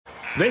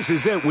This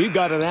is it. We've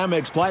got an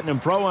Amex Platinum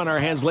Pro on our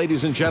hands,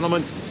 ladies and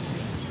gentlemen.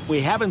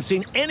 We haven't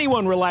seen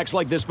anyone relax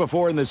like this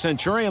before in the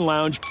Centurion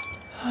Lounge.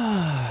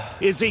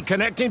 Is he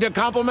connecting to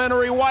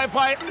complimentary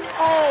Wi-Fi?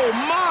 Oh,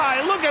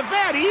 my! Look at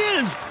that! He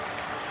is!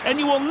 And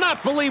you will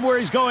not believe where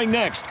he's going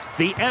next.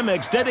 The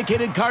Amex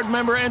dedicated card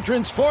member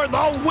entrance for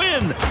the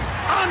win.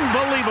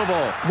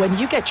 Unbelievable. When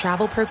you get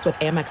travel perks with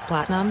Amex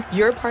Platinum,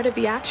 you're part of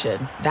the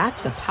action.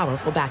 That's the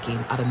powerful backing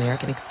of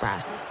American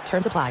Express.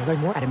 Terms apply. Learn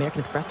more at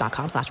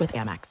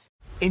americanexpress.com/withAmex.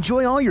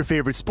 Enjoy all your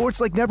favorite sports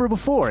like never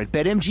before at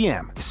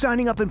BetMGM.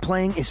 Signing up and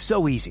playing is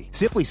so easy.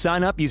 Simply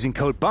sign up using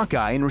code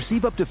Buckeye and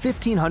receive up to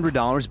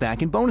 $1,500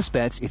 back in bonus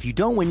bets if you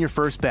don't win your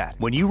first bet.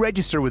 When you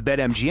register with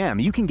BetMGM,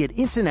 you can get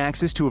instant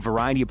access to a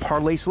variety of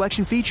parlay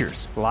selection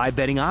features, live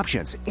betting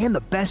options, and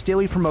the best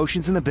daily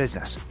promotions in the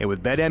business. And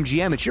with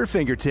BetMGM at your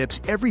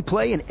fingertips, every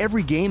play and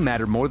every game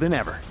matter more than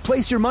ever.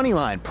 Place your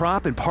moneyline,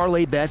 prop, and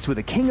parlay bets with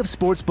the king of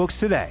sportsbooks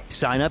today.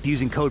 Sign up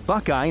using code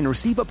Buckeye and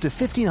receive up to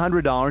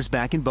 $1,500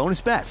 back in bonus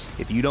bets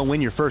if you don't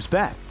win your first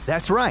bet.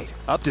 That's right,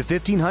 up to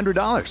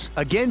 $1,500.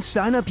 Again,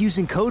 sign up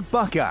using code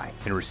Buckeye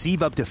and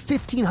receive up to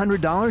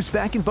 $1,500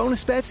 back in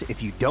bonus bets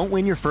if you don't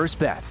win your first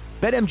bet.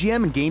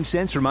 BetMGM and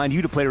GameSense remind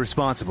you to play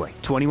responsibly.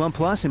 21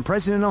 plus and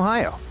present in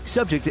Ohio.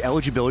 Subject to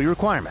eligibility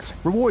requirements.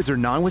 Rewards are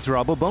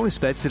non-withdrawable bonus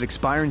bets that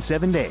expire in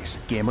 7 days.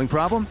 Gambling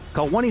problem?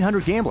 Call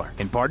 1-800-GAMBLER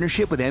in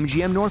partnership with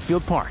MGM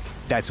Northfield Park.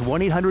 That's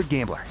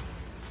 1-800-GAMBLER.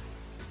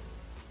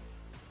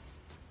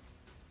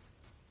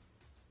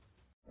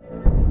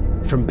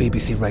 From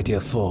BBC Radio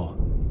 4,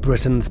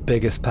 Britain's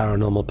biggest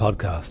paranormal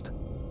podcast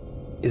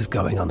is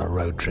going on a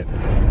road trip.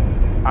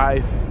 I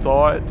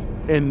thought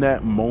in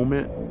that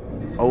moment,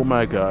 oh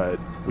my God,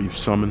 we've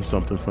summoned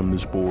something from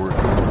this board.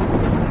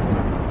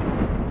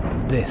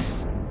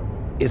 This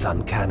is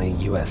Uncanny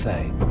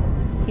USA.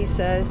 He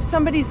says,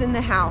 somebody's in the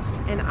house,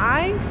 and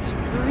I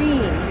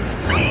screamed.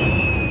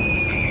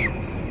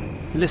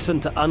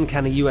 Listen to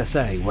Uncanny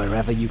USA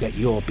wherever you get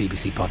your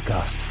BBC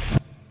podcasts,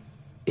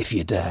 if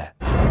you dare.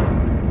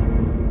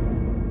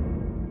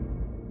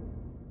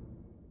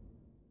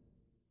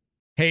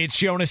 Hey, it's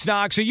Jonas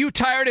Knox. Are you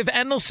tired of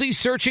endlessly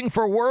searching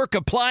for work,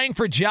 applying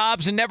for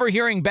jobs, and never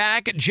hearing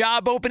back?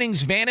 Job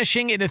openings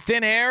vanishing into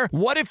thin air?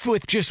 What if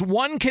with just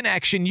one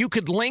connection, you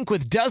could link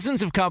with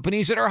dozens of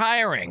companies that are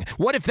hiring?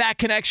 What if that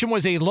connection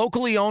was a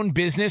locally owned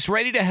business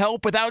ready to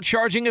help without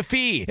charging a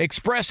fee?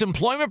 Express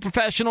Employment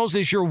Professionals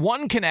is your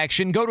one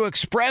connection. Go to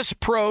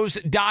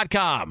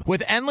expresspros.com.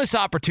 With endless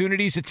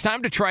opportunities, it's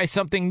time to try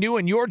something new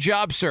in your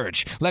job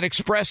search. Let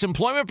Express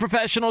Employment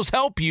Professionals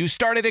help you.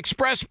 Start at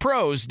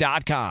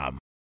expresspros.com.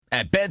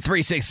 At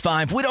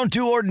Bet365, we don't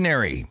do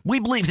ordinary. We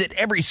believe that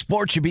every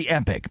sport should be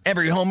epic.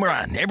 Every home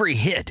run, every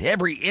hit,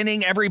 every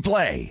inning, every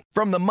play.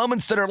 From the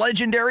moments that are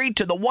legendary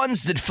to the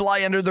ones that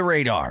fly under the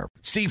radar.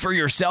 See for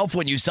yourself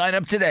when you sign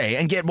up today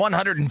and get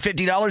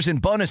 $150 in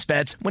bonus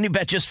bets when you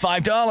bet just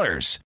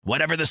 $5.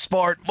 Whatever the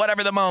sport,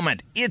 whatever the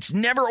moment, it's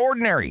never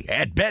ordinary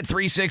at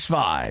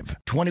Bet365.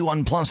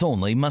 21 plus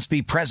only. Must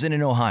be present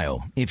in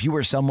Ohio. If you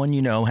or someone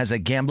you know has a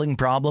gambling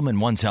problem and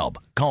wants help,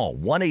 call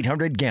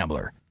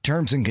 1-800-GAMBLER.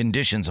 Terms and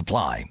conditions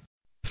apply.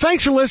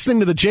 Thanks for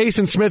listening to the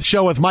Jason Smith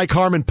Show with Mike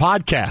Harmon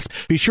podcast.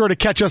 Be sure to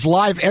catch us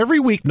live every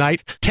weeknight,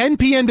 10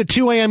 p.m. to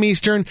 2 a.m.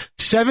 Eastern,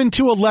 7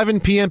 to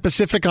 11 p.m.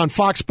 Pacific on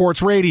Fox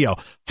Sports Radio.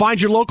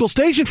 Find your local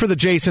station for the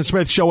Jason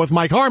Smith Show with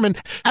Mike Harmon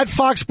at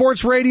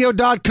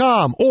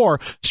foxsportsradio.com or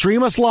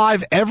stream us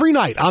live every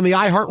night on the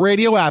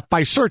iHeartRadio app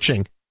by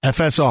searching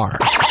FSR.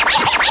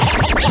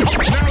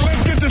 Now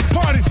let's get this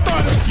party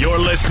started. You're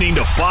listening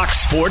to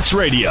Fox Sports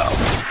Radio.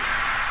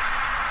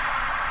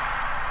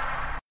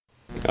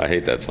 I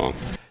hate that song.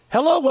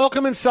 Hello,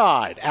 welcome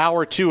inside.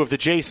 Hour 2 of the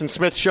Jason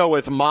Smith Show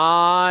with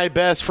my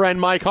best friend,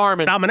 Mike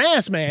Harmon. I'm an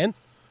ass, man.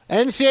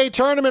 NCAA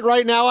Tournament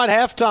right now at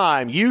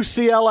halftime.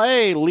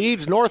 UCLA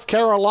leads North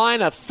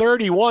Carolina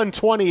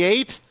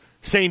 31-28.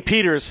 St.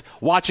 Peter's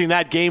watching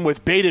that game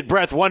with bated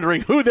breath,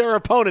 wondering who their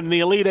opponent in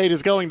the Elite Eight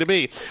is going to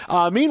be.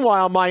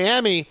 Meanwhile,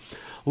 Miami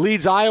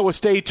leads Iowa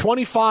State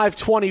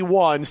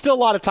 25-21. Still a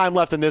lot of time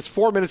left in this.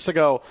 4 minutes to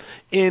go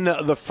in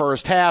the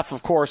first half.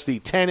 Of course, the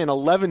 10 and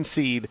 11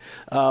 seed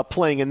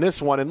playing in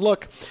this one. And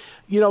look,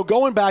 you know,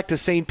 going back to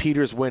St.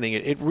 Peter's winning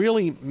it, it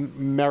really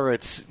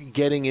merits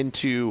getting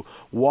into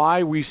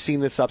why we've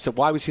seen this upset,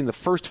 why we've seen the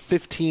first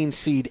 15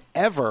 seed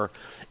ever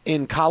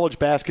in college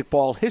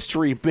basketball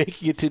history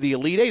making it to the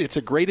Elite Eight. It's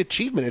a great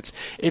achievement.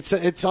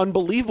 It's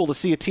unbelievable to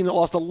see a team that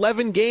lost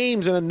 11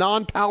 games in a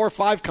non-Power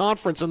 5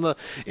 conference in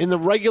the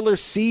regular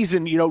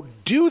season, you know,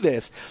 do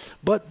this.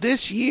 But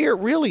this year,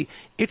 really,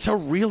 it's a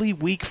really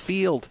weak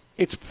field.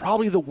 It's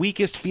probably the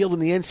weakest field in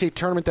the NCAA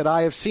tournament that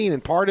I have seen,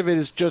 and part of it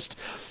is just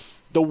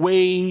the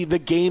way the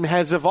game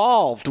has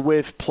evolved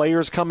with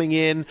players coming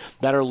in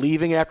that are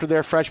leaving after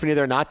their freshman year.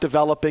 They're not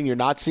developing. You're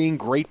not seeing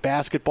great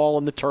basketball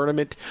in the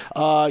tournament.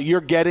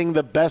 You're getting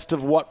the best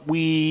of what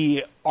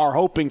we are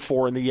hoping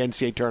for in the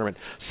NCAA tournament.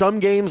 Some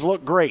games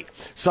look great.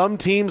 Some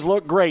teams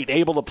look great,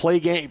 able to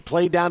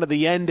play down to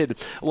the end, and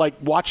like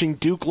watching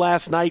Duke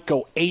last night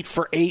go 8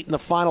 for 8 in the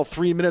final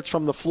 3 minutes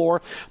from the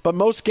floor. But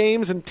most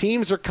games and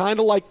teams are kind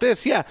of like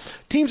this. Yeah,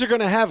 teams are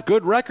going to have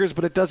good records,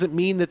 but it doesn't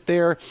mean that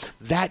they're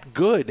that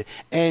good.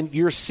 And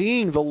you're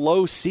seeing the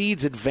low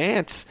seeds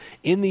advance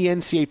in the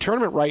NCAA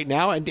tournament right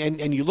now,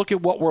 and you look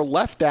at what we're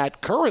left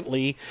at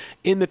currently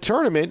in the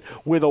tournament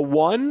with a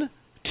 1,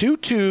 2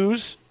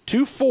 2s,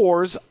 2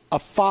 4s, a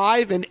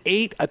 5, an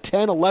 8, a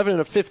 10, 11,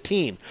 and a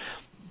 15.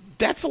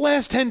 That's the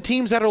last 10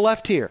 teams that are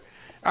left here.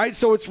 All right,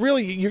 so it's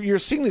really, you're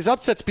seeing these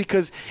upsets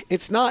because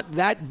it's not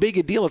that big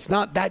a deal. It's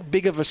not that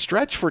big of a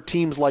stretch for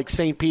teams like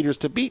St. Peter's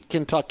to beat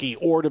Kentucky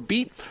or to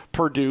beat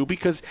Purdue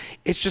because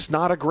it's just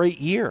not a great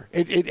year.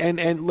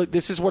 And look,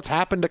 this is what's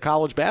happened to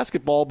college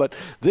basketball, but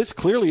this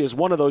clearly is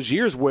one of those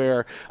years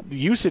where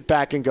you sit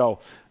back and go,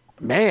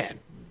 man,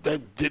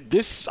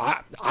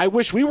 I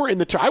wish we were in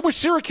the. I wish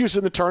Syracuse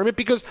in the tournament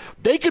because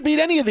they could beat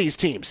any of these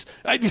teams.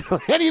 Any of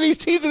these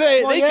teams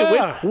today, they could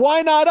win.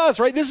 Why not us?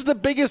 Right? This is the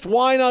biggest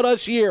why not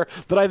us year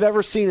that I've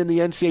ever seen in the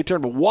NCAA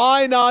tournament.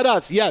 Why not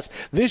us? Yes,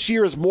 this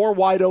year is more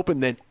wide open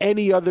than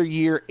any other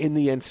year in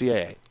the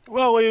NCAA.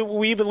 Well,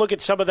 we even look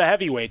at some of the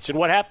heavyweights and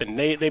what happened.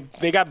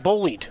 They got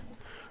bullied.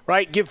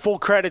 Right, give full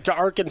credit to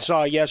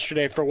Arkansas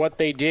yesterday for what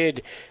they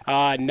did,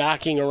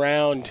 knocking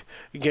around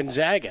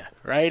Gonzaga.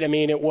 Right, I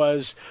mean it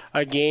was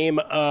a game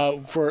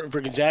for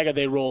Gonzaga.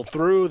 They roll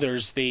through. They're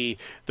the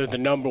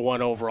number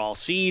 1 overall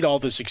seed. All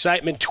this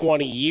excitement,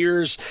 20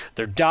 years.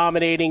 They're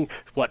dominating.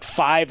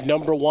 5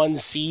 number 1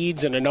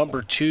 seeds and a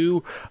number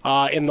 2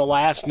 in the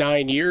last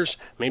 9 years.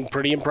 I mean,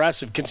 pretty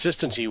impressive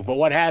consistency. But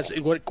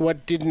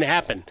what didn't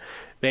happen?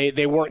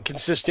 They weren't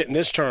consistent in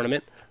this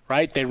tournament.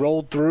 Right, they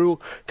rolled through.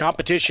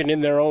 Competition in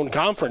their own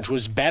conference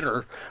was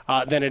better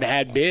than it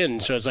had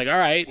been. So it's like, all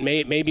right,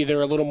 maybe they're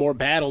a little more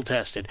battle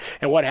tested.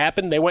 And what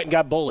happened? They went and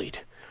got bullied.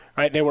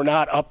 Right, they were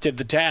not up to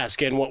the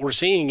task. And what we're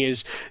seeing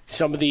is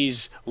some of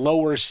these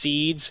lower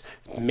seeds.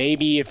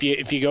 Maybe if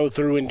you go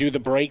through and do the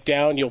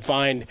breakdown, you'll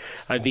find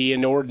the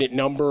inordinate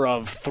number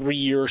of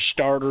 3-year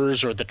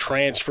starters or the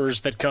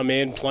transfers that come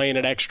in playing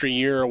an extra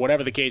year or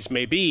whatever the case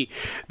may be.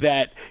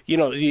 That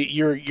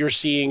you're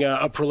seeing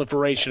a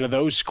proliferation of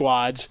those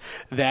squads.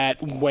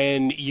 That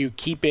when you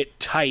keep it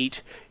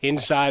tight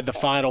inside the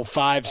final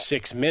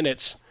 5-6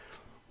 minutes,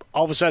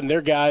 all of a sudden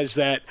they're guys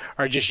that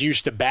are just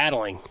used to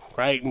battling.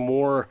 Right,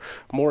 more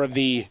of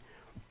the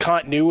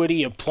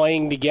continuity of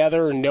playing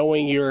together and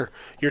knowing your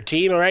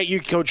team. All right, you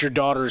coach your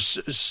daughter's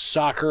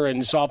soccer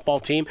and softball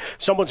team.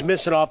 Someone's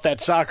missing off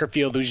that soccer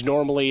field who's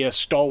normally a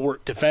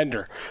stalwart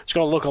defender. It's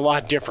going to look a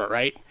lot different,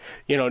 right?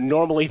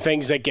 Normally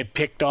things that get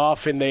picked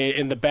off in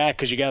the back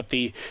because you got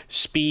the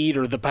speed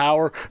or the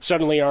power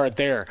suddenly aren't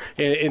there.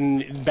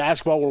 In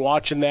basketball, we're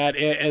watching that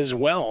as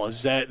well.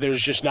 Is that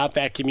there's just not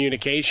that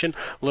communication,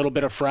 a little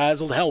bit of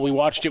frazzled. Hell, we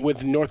watched it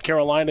with North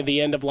Carolina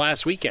the end of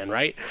last weekend,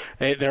 right?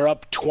 They're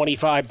up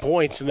 25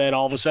 points, and then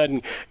all of a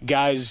sudden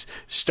guys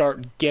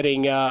start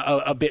getting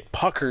a bit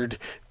puckered,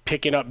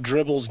 picking up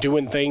dribbles,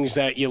 doing things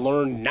that you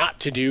learned not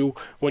to do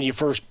when you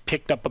first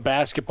picked up a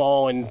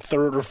basketball in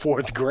 3rd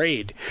or 4th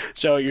grade.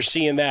 So you're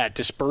seeing that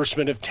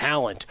disbursement of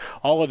talent.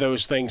 All of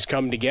those things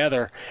come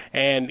together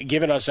and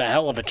giving us a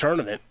hell of a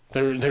tournament.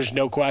 There's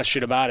no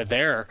question about it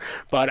there.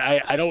 But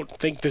I don't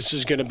think this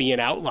is going to be an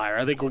outlier.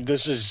 I think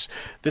this is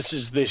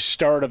the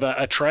start of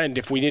a trend,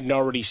 if we didn't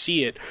already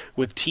see it,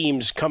 with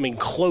teams coming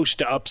close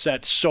to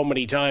upset so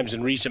many times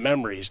in recent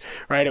memories.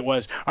 Right? It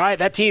was, all right,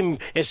 that team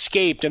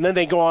escaped, and then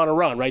they go on a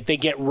run. Right? They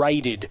get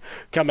righted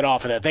coming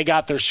off of that. They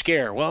got their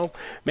scare. Well,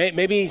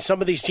 maybe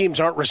some of these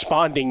teams aren't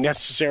responding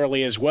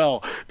necessarily as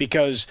well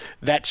because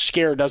that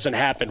scare doesn't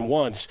happen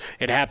once.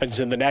 It happens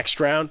in the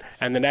next round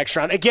and the next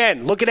round.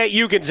 Again, looking at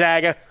you,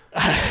 Gonzaga.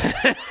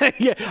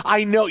 Yeah,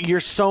 I know you're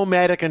so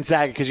mad at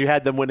Gonzaga because you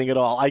had them winning it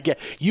all. I get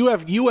you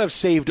have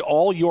saved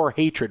all your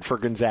hatred for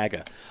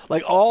Gonzaga,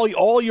 like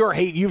all your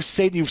hate. You've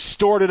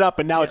stored it up,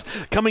 and now it's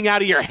coming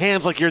out of your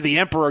hands like you're the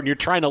emperor and you're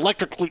trying to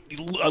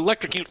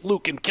electrocute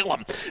Luke and kill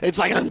him. It's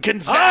like I'm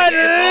Gonzaga.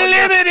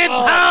 Unlimited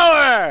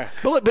power.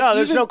 But no,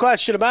 there's no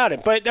question about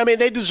it. But I mean,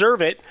 they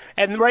deserve it.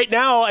 And right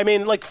now, I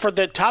mean, like for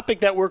the topic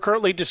that we're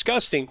currently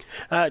discussing,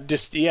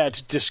 it's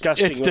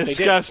disgusting. It's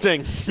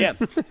disgusting. Yeah.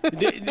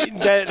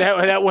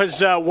 That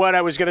was what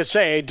I was going to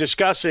say.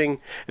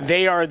 Discussing,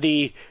 they are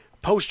the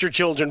poster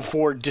children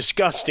for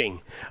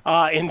disgusting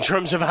in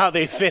terms of how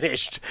they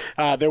finished.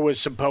 There was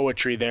some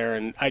poetry there,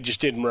 and I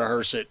just didn't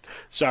rehearse it.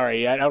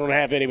 Sorry, I don't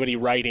have anybody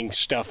writing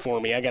stuff for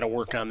me. I got to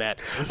work on that.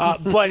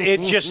 But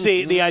it's just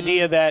the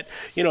idea that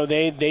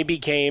they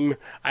became,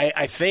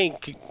 I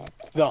think,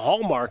 the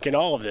hallmark in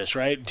all of this,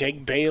 right?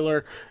 Take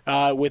Baylor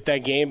with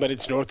that game, but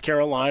it's North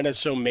Carolina,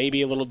 so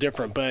maybe a little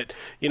different. But,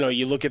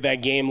 you look at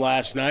that game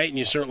last night, and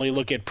you certainly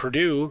look at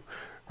Purdue,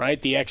 right?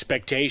 The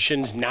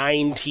expectations,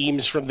 9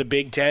 teams from the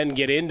Big Ten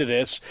get into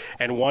this,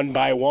 and one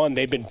by one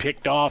they've been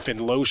picked off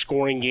in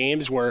low-scoring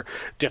games where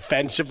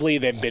defensively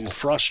they've been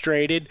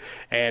frustrated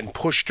and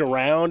pushed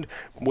around.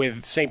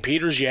 With St.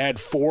 Peter's, you had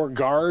 4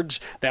 guards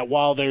that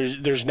while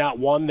there's not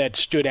one that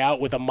stood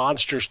out with a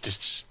monster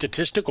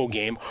statistical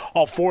game,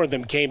 all 4 of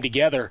them came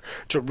together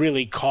to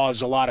really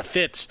cause a lot of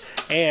fits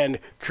and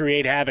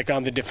create havoc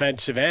on the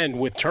defensive end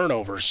with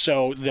turnovers.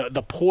 So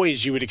the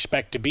poise you would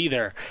expect to be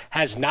there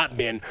has not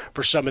been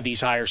for some of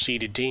these higher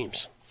seeded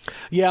teams.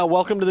 Yeah,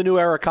 welcome to the new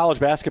era of college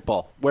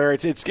basketball, where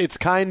it's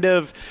kind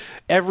of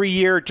every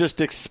year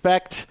just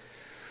expect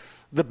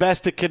the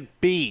best it could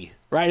be.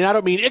 Right, and I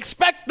don't mean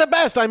expect the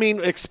best. I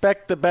mean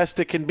expect the best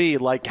it can be.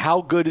 Like,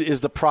 how good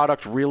is the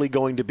product really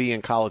going to be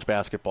in college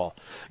basketball?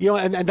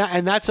 And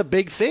that's a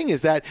big thing.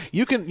 Is that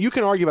you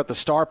can argue about the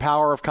star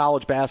power of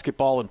college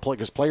basketball and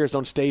because players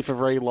don't stay for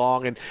very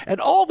long,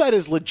 and all that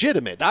is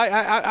legitimate.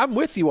 I'm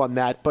with you on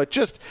that, but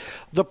just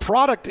the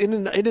product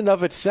in and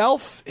of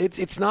itself,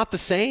 it's not the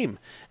same.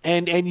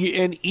 And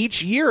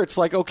each year it's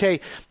like,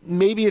 okay,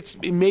 maybe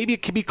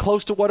it could be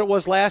close to what it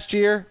was last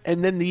year,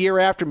 and then the year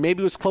after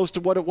maybe it was close to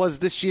what it was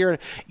this year.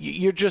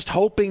 You're just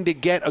hoping to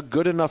get a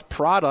good enough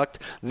product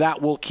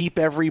that will keep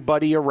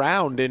everybody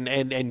around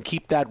and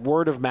keep that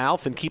word of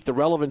mouth and keep the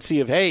relevancy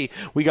of, hey,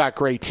 we got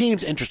great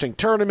teams, interesting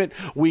tournament.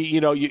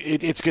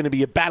 It's going to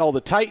be a battle of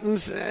the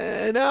Titans.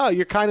 No,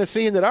 you're kind of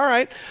seeing that. All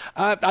right,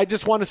 I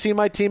just want to see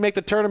my team make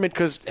the tournament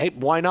because, hey,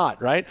 why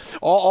not, right?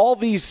 All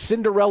these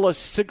Cinderella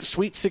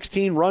Sweet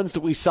 16 runs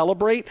that we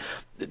celebrate,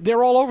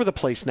 they're all over the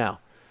place now.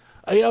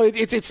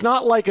 It's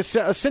not like a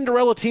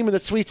Cinderella team in the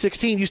Sweet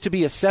 16 used to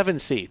be a 7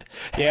 seed.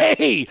 Yeah.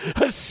 Hey,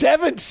 a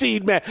 7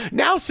 seed, man.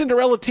 Now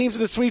Cinderella teams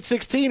in the Sweet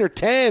 16 are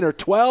 10 or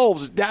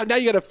 12s. Now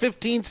you got a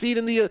 15 seed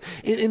in the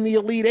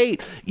Elite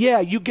 8.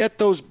 Yeah, you get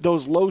those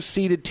low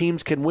seeded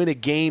teams can win a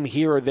game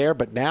here or there,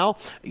 but now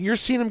you're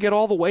seeing them get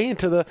all the way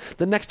into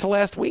the next to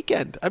last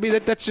weekend. I mean,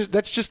 that's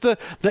just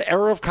the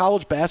era of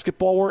college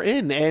basketball we're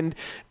in, and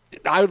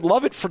I would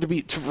love it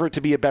for it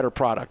to be a better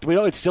product.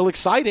 It's still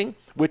exciting,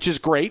 which is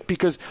great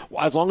because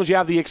as long as you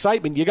have the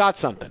excitement, you got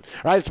something,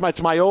 right?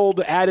 It's my old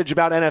adage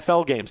about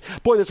NFL games.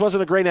 Boy, this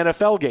wasn't a great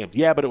NFL game.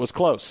 Yeah, but it was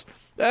close.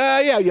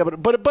 But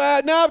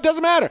no, it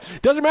doesn't matter.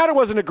 It doesn't matter. It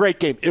wasn't a great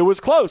game. It was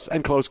close,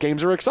 and close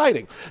games are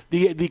exciting.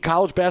 The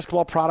college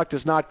basketball product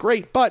is not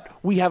great, but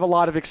we have a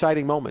lot of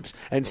exciting moments,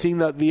 and seeing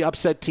the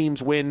upset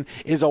teams win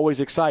is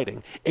always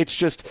exciting. It's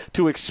just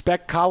to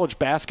expect college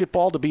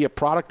basketball to be a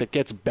product that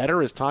gets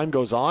better as time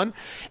goes on.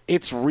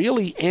 It's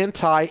really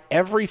anti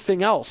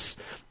everything else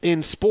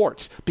in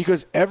sports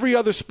because every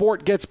other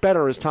sport gets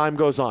better as time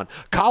goes on.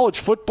 College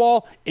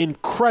football,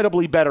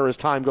 incredibly better as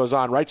time goes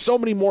on, right? So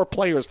many more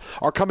players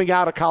are coming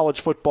out of college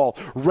football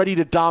ready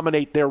to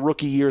dominate their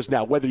rookie years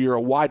now, whether you're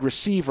a wide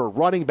receiver,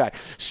 running back.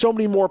 So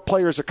many more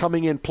players are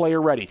coming in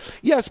player ready.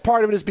 Yes,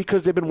 part of it is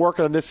because they've been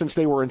working on this since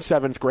they were in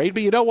 7th grade,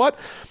 but you know what?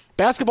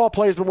 Basketball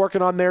players have been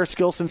working on their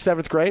skills since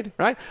 7th grade,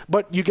 right?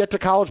 But you get to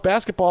college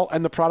basketball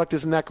and the product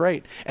isn't that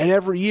great. And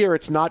every year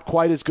it's not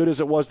quite as good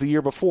as it was the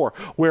year before,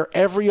 where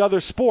every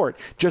other sport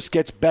just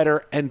gets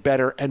better and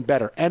better and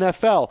better.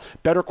 NFL,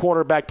 better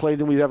quarterback play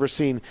than we've ever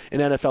seen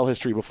in NFL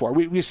history before.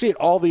 We see it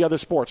all the other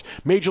sports.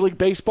 Major League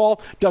Baseball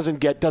doesn't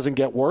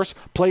get worse.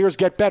 Players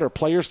get better.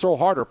 Players throw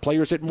harder.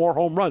 Players hit more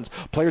home runs.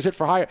 Players hit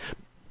for higher.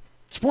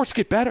 Sports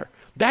get better.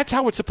 That's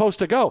how it's supposed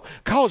to go.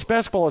 College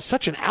basketball is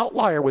such an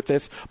outlier with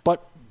this,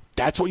 but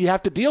that's what you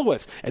have to deal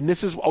with. And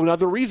this is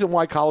another reason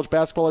why college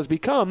basketball has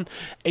become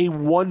a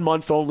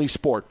 1-month-only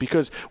sport,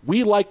 because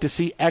we like to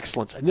see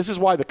excellence. And this is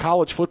why the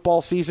college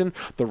football season,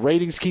 the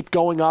ratings keep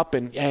going up,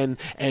 and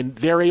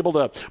they're able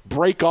to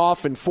break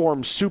off and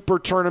form super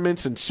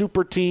tournaments and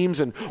super teams.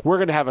 And we're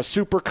going to have a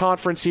super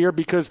conference here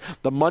because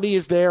the money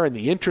is there and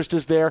the interest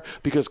is there,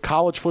 because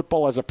college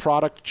football as a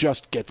product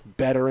just gets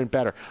better and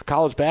better.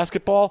 College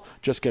basketball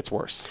just gets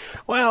worse.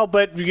 Well,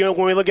 but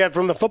when we look at it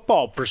from the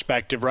football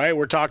perspective, right,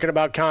 we're talking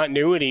about continuity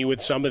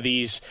with some of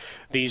these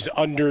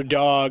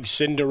underdogs,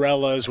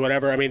 Cinderellas,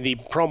 whatever. I mean, the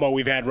promo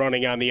we've had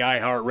running on the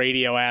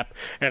iHeartRadio app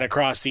and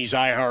across these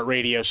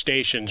iHeartRadio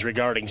stations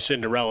regarding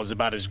Cinderella is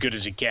about as good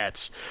as it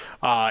gets.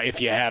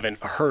 If you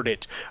haven't heard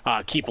it,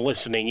 keep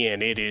listening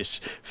in. It is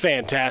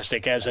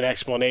fantastic as an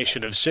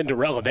explanation of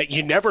Cinderella that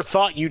you never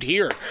thought you'd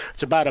hear.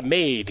 It's about a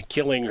maid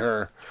killing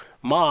her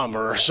mom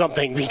or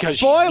something because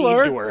she's mean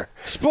to her.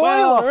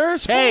 Spoiler!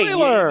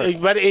 Hey,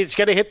 but it's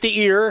going to hit the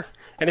ear.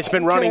 And it's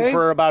been running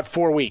for about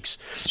 4 weeks.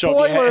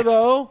 Spoiler,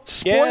 though.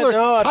 Spoiler.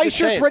 Yeah, no,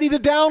 Tyshert's ready to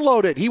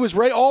download it. He was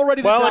all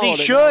ready to download it. Well, he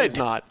should. No, he's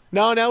not.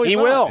 No, he's he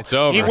not. Will. It's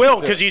over. He will,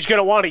 because he's going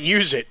to want to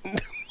use it.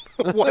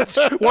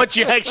 once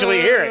you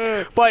actually hear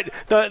it. But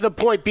the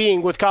point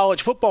being, with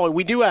college football,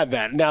 we do have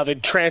that. Now, the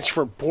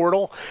transfer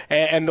portal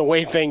and the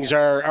way things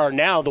are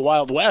now, the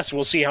Wild West,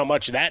 we'll see how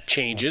much that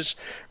changes,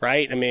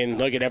 right? I mean,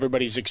 look at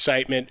everybody's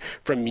excitement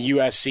from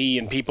USC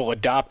and people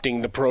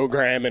adopting the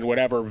program and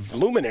whatever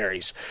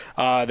luminaries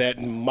that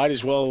might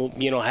as well,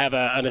 have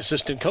an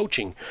assistant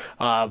coaching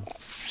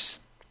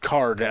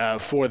card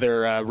for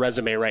their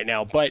resume right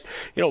now. But,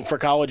 for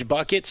college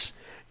buckets,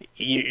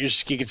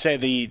 you could say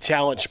the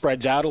talent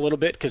spreads out a little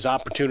bit because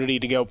opportunity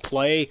to go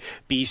play,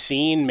 be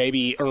seen,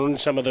 maybe earn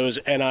some of those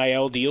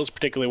NIL deals,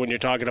 particularly when you're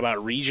talking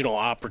about regional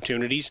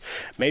opportunities.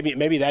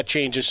 Maybe that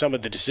changes some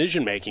of the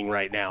decision-making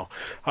right now.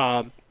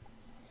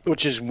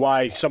 Which is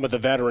why some of the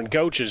veteran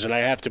coaches, and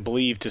I have to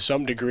believe to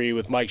some degree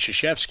with Mike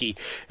Krzyzewski,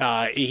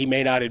 he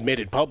may not admit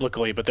it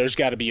publicly, but there's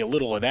got to be a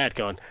little of that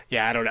going,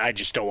 I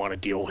just don't want to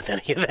deal with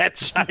any of that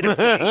side of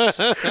things,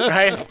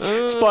 right?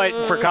 But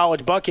for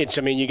college buckets,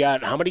 you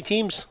got how many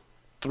teams?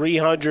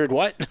 300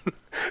 what?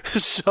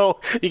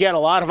 So you got a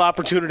lot of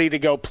opportunity to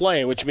go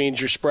play, which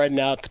means you're spreading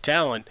out the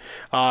talent,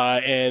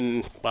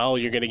 and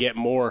you're going to get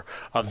more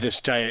of these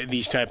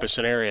type of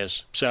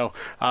scenarios. So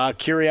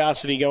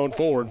curiosity going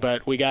forward,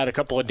 but we got a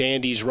couple of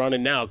dandies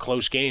running now,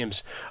 close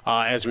games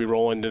as we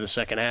roll into the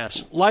second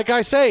halves. Like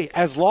I say,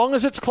 as long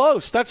as it's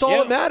close, that's all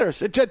that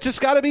matters. It just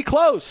got to be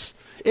close.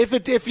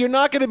 If you're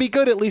not going to be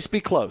good, at least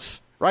be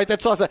close. Right?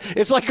 That's awesome.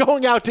 It's like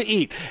going out to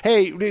eat.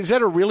 Hey, is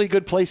that a really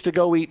good place to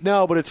go eat?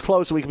 No, but it's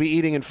close, so we could be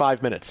eating in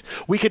 5 minutes.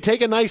 We could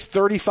take a nice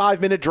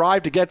 35-minute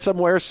drive to get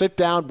somewhere, sit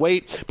down,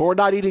 wait, but we're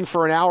not eating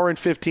for an hour and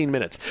 15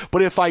 minutes.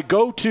 But if I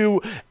go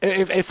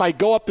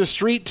up the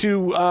street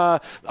to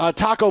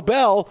Taco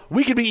Bell,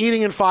 we could be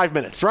eating in 5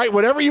 minutes, right?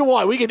 Whatever you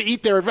want. We can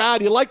eat there. Do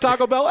you like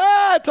Taco Bell?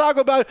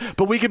 Taco Bell.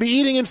 But we could be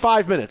eating in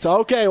 5 minutes.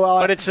 Okay,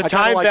 well, but it's a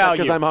time value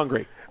because I'm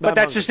hungry. But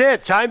that's just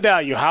it. Time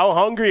value. How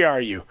hungry are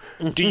you?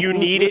 Do you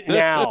need it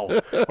now,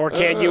 or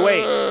can you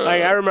wait?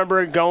 I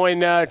remember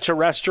going to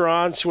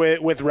restaurants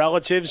with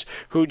relatives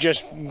who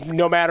just,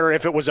 no matter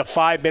if it was a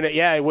 5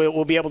 minute,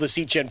 we'll be able to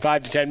seat you in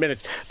 5 to 10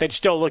 minminutes. They'd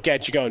still look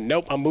at you going,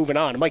 nope, I'm moving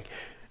on. I'm like,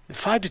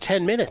 5 to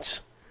 10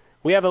 minutes.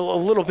 We have a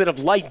little bit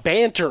of light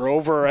banter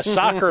over a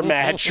soccer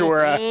match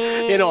or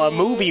a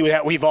movie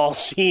that we've all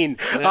seen,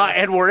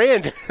 and we're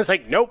in. It's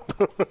like, nope,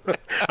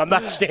 I'm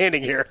not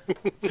standing here.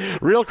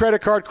 Real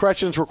credit card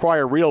questions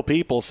require real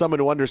people, someone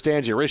who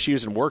understands your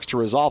issues and works to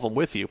resolve them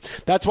with you.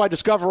 That's why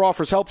Discover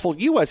offers helpful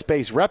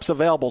U.S.-based reps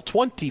available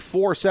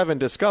 24/7.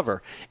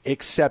 Discover,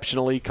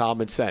 exceptionally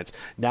common sense.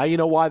 Now you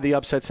know why the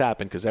upsets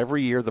happen, because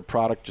every year the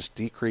product just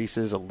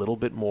decreases a little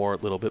bit more, a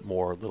little bit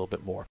more, a little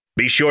bit more.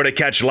 Be sure to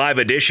catch live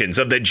editions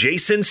of The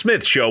Jason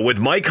Smith Show with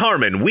Mike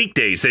Harmon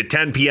weekdays at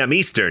 10 p.m.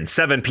 Eastern,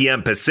 7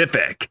 p.m.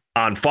 Pacific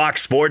on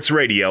Fox Sports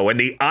Radio and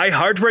the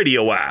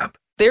iHeartRadio app.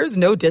 There's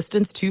no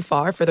distance too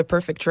far for the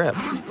perfect trip.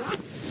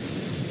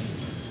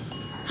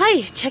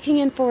 Hi, checking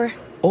in for...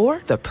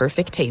 Or the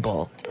perfect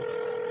table.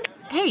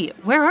 Hey,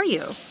 where are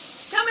you?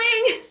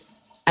 Coming!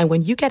 And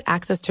when you get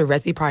access to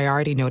Resi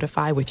Priority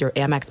Notify with your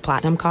Amex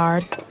Platinum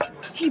card...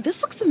 Hey,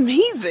 this looks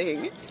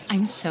amazing.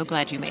 I'm so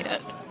glad you made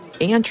it.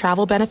 And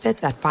travel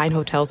benefits at fine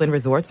hotels and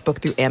resorts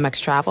booked through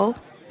Amex Travel,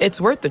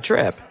 it's worth the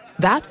trip.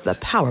 That's the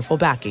powerful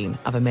backing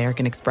of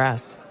American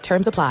Express.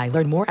 Terms apply.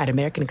 Learn more at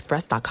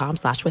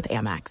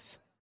americanexpress.com/withAmex.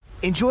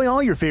 Enjoy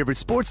all your favorite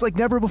sports like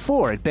never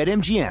before at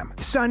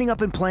BetMGM. Signing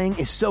up and playing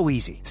is so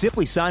easy.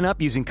 Simply sign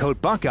up using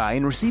code Buckeye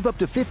and receive up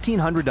to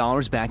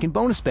 $1,500 back in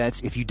bonus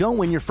bets if you don't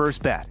win your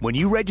first bet. When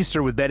you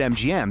register with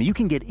BetMGM, you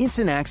can get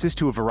instant access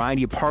to a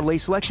variety of parlay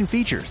selection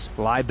features,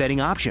 live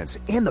betting options,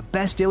 and the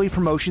best daily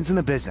promotions in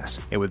the business.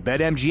 And with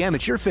BetMGM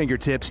at your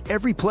fingertips,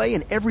 every play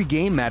and every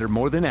game matter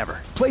more than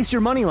ever. Place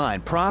your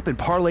moneyline, prop, and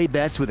parlay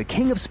bets with the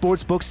king of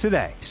sportsbooks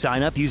today.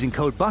 Sign up using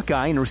code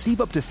Buckeye and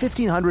receive up to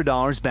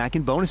 $1,500 back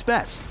in bonus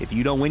bets if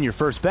you don't win your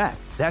first bet.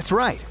 That's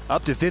right,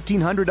 up to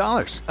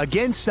 $1,500.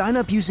 Again, sign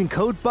up using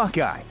code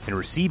Buckeye and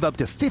receive up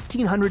to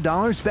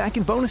 $1,500 back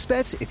in bonus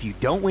bets if you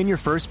don't win your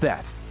first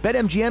bet.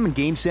 BetMGM and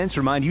GameSense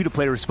remind you to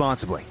play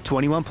responsibly.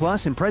 21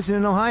 plus and present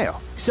in Ohio.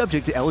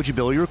 Subject to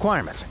eligibility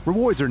requirements.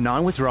 Rewards are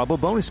non-withdrawable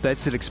bonus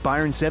bets that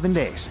expire in 7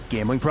 days.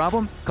 Gambling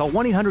problem? Call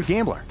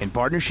 1-800-GAMBLER in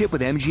partnership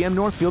with MGM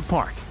Northfield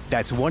Park.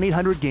 That's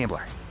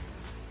 1-800-GAMBLER.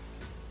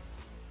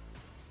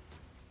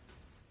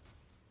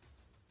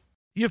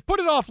 You've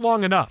put it off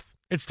long enough.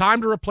 It's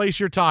time to replace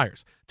your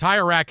tires.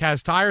 Tire Rack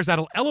has tires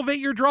that'll elevate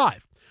your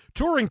drive.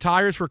 Touring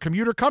tires for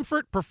commuter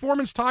comfort,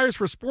 performance tires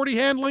for sporty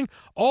handling,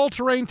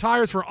 all-terrain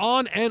tires for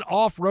on- and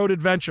off-road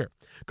adventure.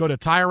 Go to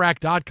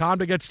TireRack.com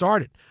to get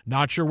started.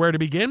 Not sure where to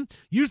begin?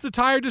 Use the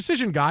Tire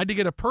Decision Guide to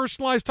get a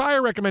personalized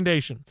tire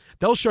recommendation.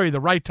 They'll show you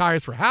the right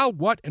tires for how,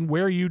 what, and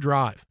where you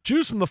drive.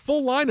 Choose from the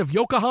full line of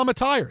Yokohama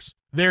tires.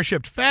 They're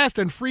shipped fast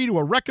and free to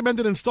a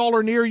recommended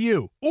installer near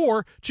you.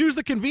 Or choose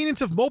the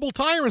convenience of mobile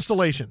tire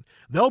installation.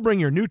 They'll bring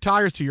your new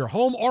tires to your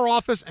home or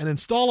office and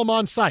install them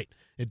on site.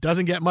 It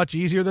doesn't get much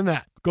easier than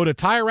that. Go to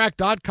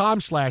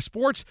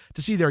TireRack.com/sports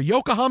to see their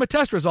Yokohama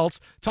test results,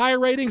 tire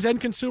ratings,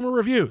 and consumer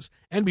reviews.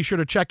 And be sure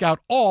to check out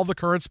all the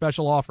current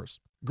special offers.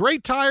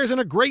 Great tires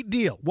and a great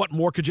deal. What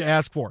more could you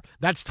ask for?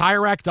 That's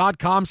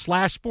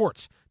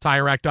TireRack.com/sports.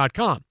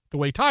 TireRack.com, the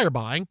way tire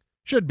buying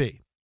should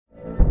be.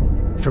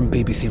 From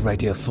BBC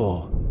Radio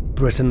 4,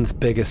 Britain's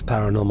biggest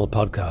paranormal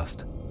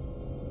podcast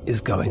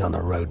is going on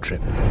a road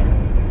trip.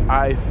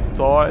 I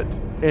thought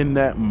in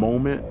that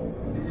moment,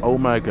 oh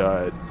my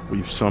God,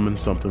 we've summoned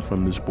something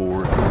from this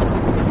board.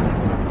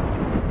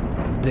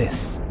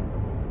 This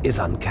is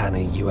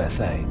Uncanny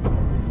USA.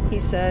 He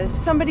says,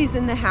 somebody's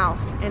in the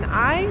house, and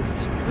I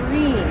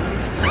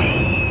screamed.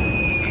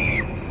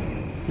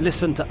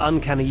 Listen to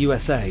Uncanny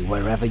USA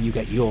wherever you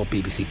get your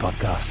BBC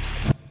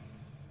podcasts,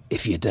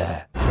 if you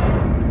dare.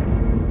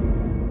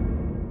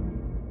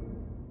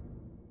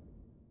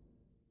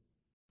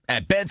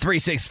 At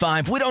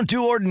Bet365, we don't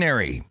do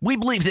ordinary. We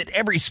believe that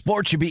every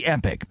sport should be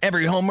epic.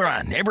 Every home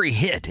run, every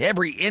hit,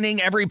 every inning,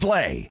 every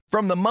play.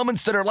 From the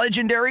moments that are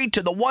legendary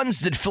to the ones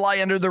that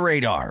fly under the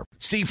radar.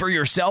 See for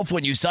yourself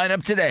when you sign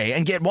up today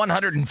and get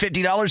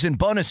 $150 in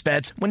bonus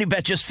bets when you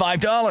bet just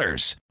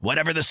 $5.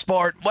 Whatever the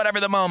sport, whatever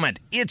the moment,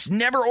 it's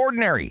never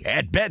ordinary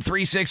at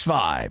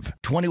Bet365.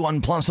 21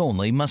 plus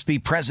only. Must be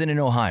present in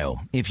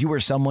Ohio. If you or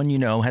someone you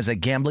know has a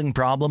gambling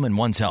problem and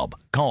wants help,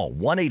 call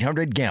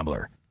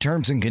 1-800-GAMBLER.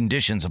 Terms and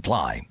conditions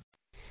apply.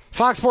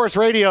 Fox Sports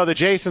Radio, the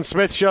Jason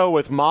Smith Show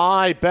with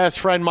my best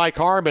friend Mike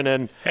Harmon.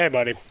 And hey,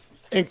 buddy.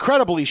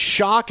 Incredibly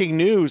shocking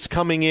news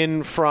coming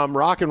in from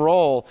rock and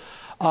roll.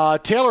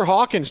 Taylor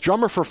Hawkins,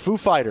 drummer for Foo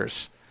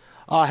Fighters,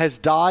 has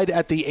died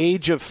at the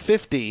age of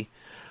 50.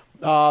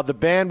 The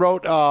band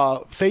wrote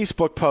a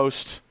Facebook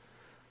post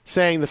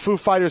saying the Foo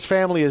Fighters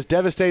family is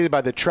devastated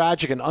by the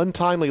tragic and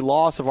untimely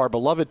loss of our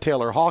beloved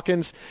Taylor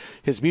Hawkins.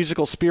 His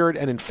musical spirit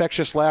and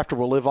infectious laughter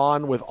will live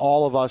on with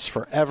all of us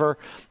forever.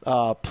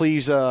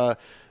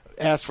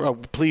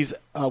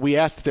 We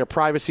ask that their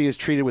privacy is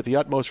treated with the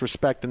utmost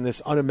respect in this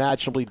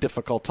unimaginably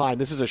difficult time.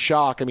 This is a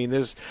shock. I mean,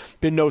 there's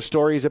been no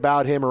stories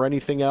about him or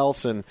anything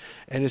else, and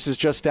this is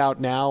just out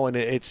now. And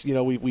it's, you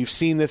know, we've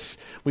seen this.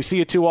 We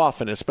see it too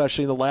often,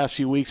 especially in the last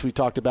few weeks. We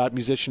talked about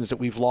musicians that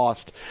we've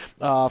lost,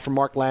 from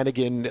Mark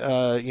Lanigan,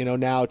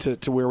 now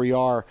to where we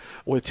are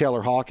with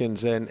Taylor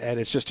Hawkins, and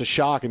it's just a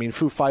shock. I mean,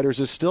 Foo Fighters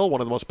is still one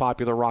of the most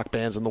popular rock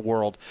bands in the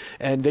world,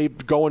 and they're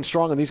going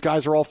strong. And these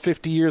guys are all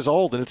 50 years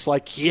old, and it's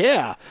like,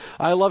 yeah,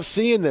 I love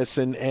seeing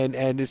this. And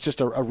it's just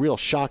a real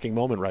shocking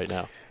moment right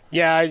now.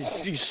 Yeah, I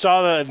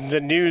saw the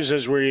news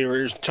as we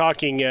were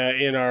talking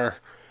in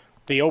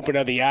the open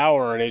of the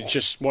hour, and it's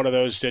just one of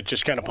those that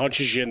just kind of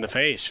punches you in the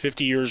face.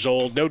 50 years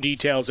old, no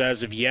details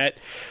as of yet.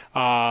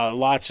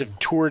 Lots of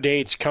tour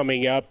dates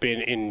coming up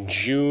in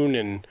June,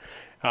 and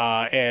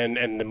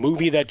the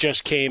movie that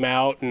just came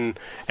out, and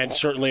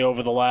certainly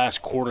over the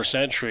last quarter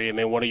century. I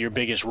mean, one of your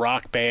biggest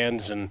rock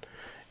bands, and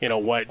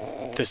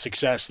what the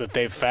success that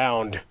they've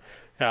found.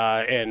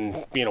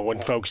 And when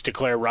folks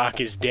declare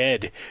rock is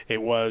dead,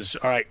 it was,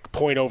 all right,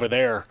 point over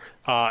there.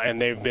 And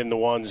they've been the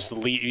ones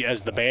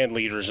as the band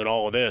leaders in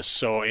all of this.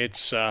 So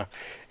it's a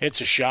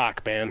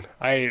shock, man.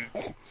 I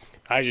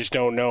just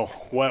don't know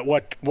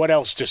what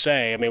else to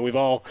say. I mean, we've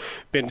all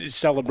been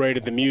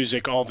celebrated the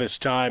music all this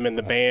time and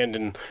the band,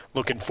 and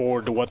looking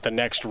forward to what the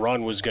next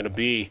run was going to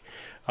be.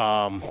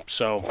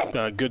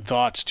 So good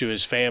thoughts to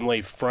his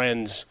family,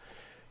 friends,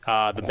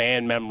 the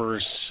band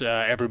members,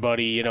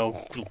 everybody,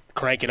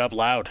 crank it up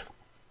loud.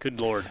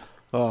 Good Lord.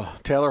 Oh,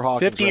 Taylor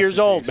Hawkins. 50 years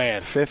old,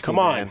 man. 50, come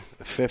on. Man.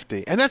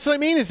 50. And that's what I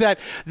mean is that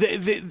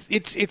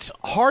it's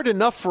hard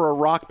enough for a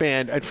rock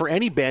band and for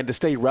any band to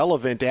stay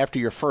relevant after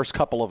your first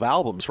couple of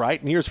albums, right?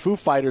 And here's Foo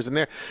Fighters, and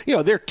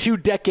they're 2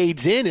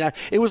 decades in. And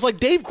it was like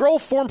Dave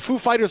Grohl formed Foo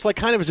Fighters like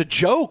kind of as a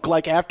joke,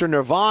 like after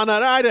Nirvana.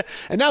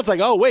 And now it's like,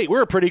 oh, wait,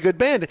 we're a pretty good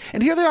band.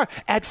 And here they are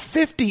at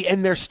 50,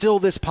 and they're still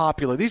this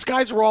popular. These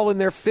guys are all in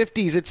their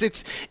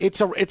 50s.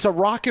 It's a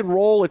rock and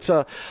roll. It's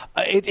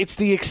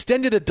the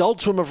extended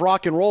Adult Swim of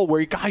rock and roll,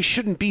 where you guys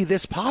shouldn't be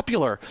this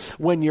popular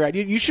when you're at.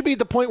 You should be at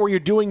the point where you're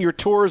doing your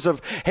tours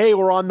of, hey,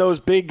 we're on those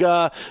big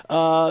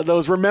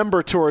those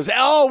Remember tours.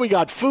 Oh, we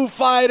got Foo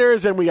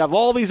Fighters, and we have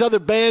all these other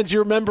bands you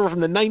remember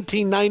from the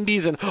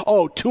 1990s, and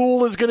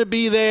Tool is going to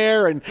be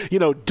there, and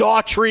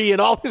Daughtry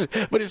and all this.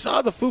 But it's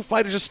the Foo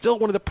Fighters are still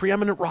one of the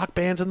preeminent rock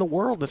bands in the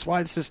world. That's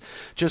why this is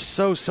just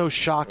so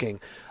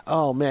shocking.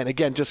 Oh man!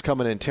 Again, just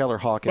coming in, Taylor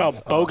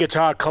Hawkins. Well,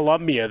 Bogota,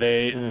 Colombia.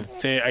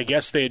 They I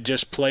guess they had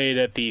just played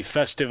at the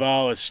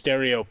Festival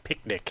Estéreo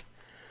Picnic,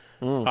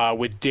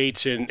 with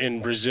dates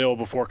in Brazil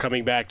before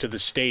coming back to the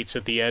States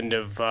at the end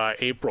of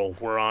April.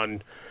 We're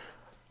on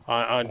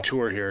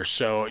tour here,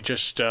 so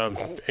just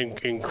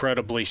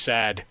incredibly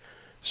sad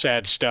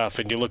stuff.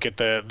 And you look at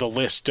the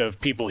list of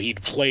people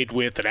he'd played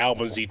with and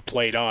albums he'd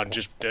played on.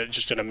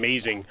 Just an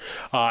amazing,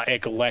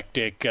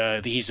 eclectic.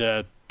 He's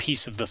a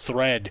piece of the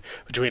thread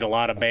between a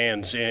lot of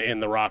bands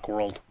in the rock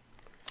world.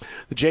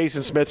 The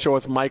Jason Smith Show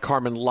with Mike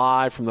Harmon,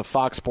 live from the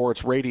Fox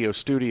Sports Radio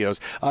studios.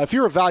 If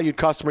you're a valued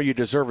customer, you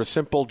deserve a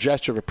simple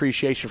gesture of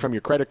appreciation from your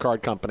credit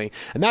card company.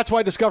 And that's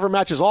why Discover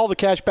matches all the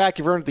cash back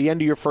you've earned at the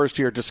end of your first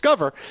year.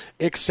 Discover,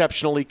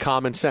 exceptionally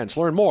common sense.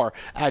 Learn more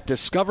at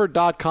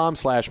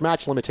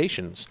discover.com/match.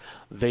 Limitations,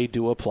 they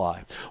do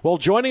apply. Well,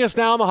 joining us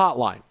now on the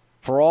hotline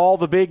for all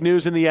the big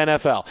news in the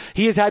NFL.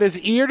 He has had his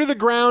ear to the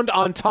ground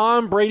on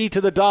Tom Brady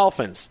to the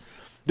Dolphins.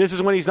 This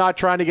is when he's not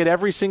trying to get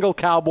every single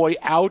Cowboy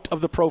out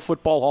of the Pro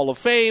Football Hall of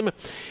Fame.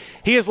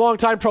 He is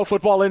longtime Pro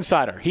Football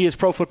Insider. He is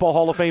Pro Football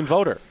Hall of Fame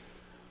voter.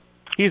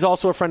 He's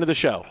also a friend of the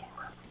show.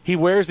 He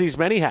wears these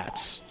many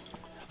hats.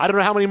 I don't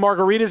know how many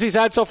margaritas he's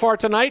had so far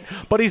tonight,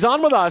 but he's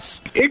on with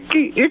us.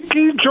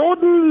 Icky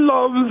Jordan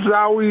loves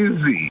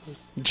Zowie Z.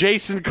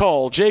 Jason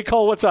Cole. J.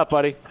 Cole, what's up,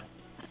 buddy?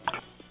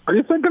 Are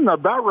you thinking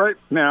about right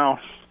now,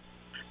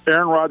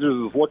 Aaron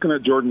Rodgers is looking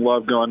at Jordan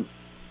Love going,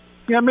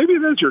 yeah, maybe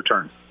it is your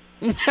turn.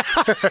 Yeah,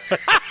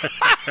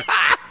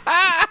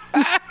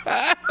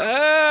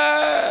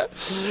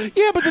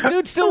 but the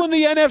dude's still in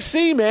the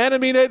NFC, man. I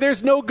mean,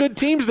 there's no good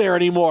teams there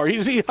anymore.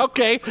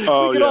 Okay, we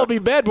can all be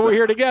bad, but we're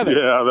here together.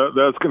 Yeah,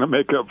 that's going to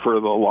make up for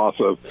the loss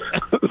of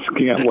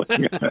Scanlon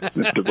and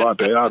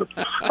Devontae Adams.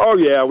 Oh,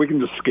 yeah, we can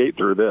just skate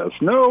through this.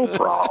 No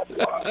problem.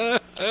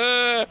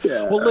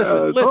 Well,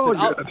 listen.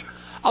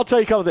 I'll tell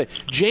you a couple of things.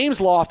 James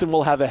Lofton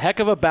will have a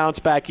heck of a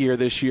bounce-back year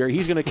this year.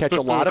 He's going to catch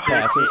a lot of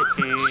passes.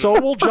 So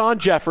will John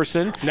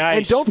Jefferson. Nice.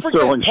 And don't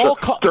forget,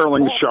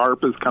 Sterling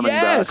Sharp is coming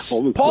back. Yes,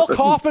 Paul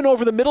Kaufman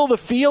over the middle of the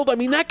field. I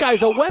mean, that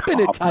guy's a weapon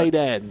at tight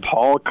end.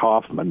 Paul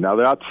Kaufman. Now,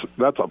 that's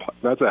a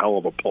hell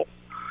of a pull.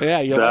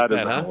 Yeah, you like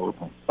that, huh?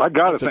 I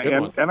got to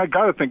think, and I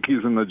got to think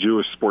he's in the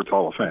Jewish Sports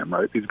Hall of Fame,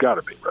 right? He's got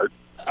to be, right?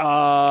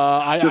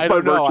 I don't know.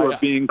 Just by virtue of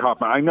being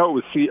Kaufman. I know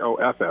it was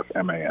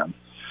Coffman.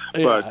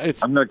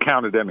 But I'm going to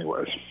count it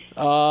anyways.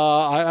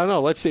 I don't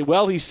know. Let's see.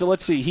 Well,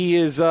 let's see. He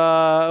is. He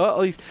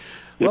probably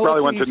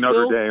went to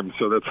Notre Dame,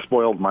 so that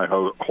spoiled my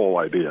whole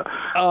idea.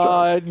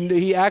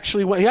 He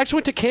actually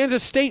went to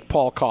Kansas State.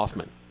 Paul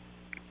Kaufman.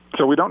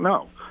 So we don't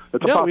know.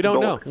 We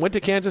don't know. Went to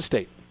Kansas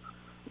State.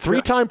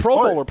 3-time Pro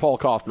Bowler Paul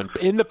Kaufman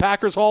in the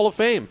Packers Hall of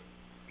Fame.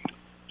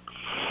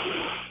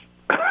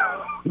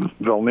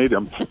 They'll need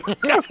him.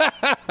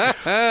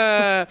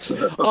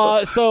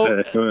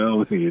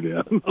 They'll need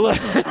him.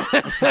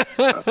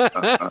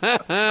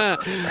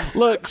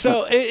 Look,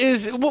 so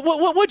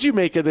what'd you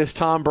make of this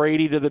Tom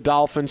Brady to the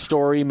Dolphins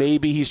story?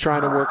 Maybe he's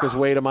trying to work his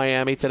way to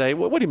Miami today.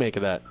 What do you make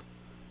of that?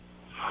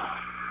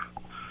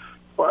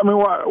 Well, I mean,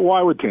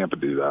 why would Tampa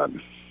do that?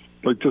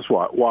 Like, just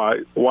why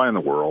in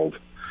the world?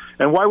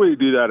 And why would he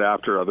do that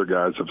after other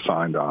guys have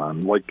signed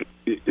on? Like,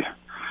 if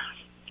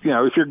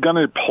you're going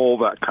to pull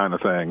that kind of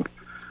thing.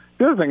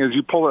 The other thing is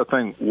you pull that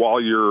thing while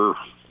you're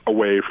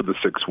away for the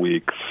 6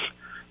 weeks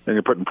and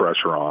you're putting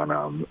pressure on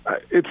him.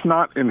 It's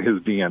not in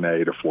his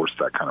DNA to force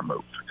that kind of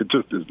move. It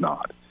just is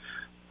not.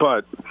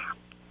 But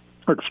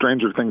look,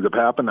 stranger things have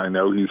happened. I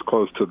know he's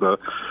close to the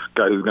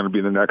guy who's going to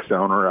be the next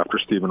owner after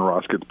Stephen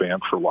Ross gets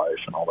banned for life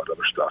and all that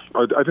other stuff.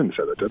 I didn't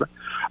say that, did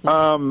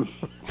I?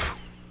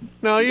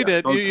 No, you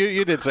did.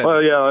 You did say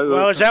that. Yeah.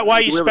 Well, is that why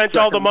you spent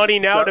all the money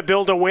now to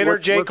build a winner,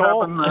 J.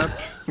 Cole?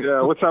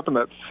 What's happened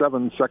that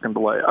 7-second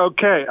delay?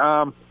 Okay.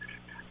 I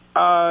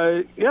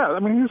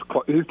mean,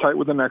 he's tight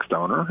with the next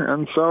owner,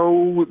 and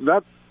so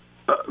that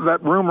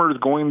rumor is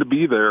going to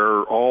be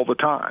there all the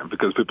time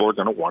because people are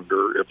going to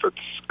wonder if it's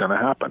going to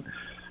happen.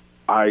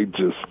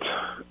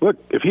 Look,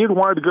 if he had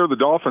wanted to go to the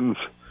Dolphins,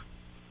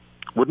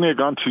 wouldn't he have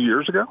gone 2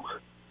 years ago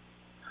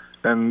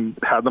and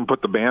had them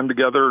put the band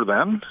together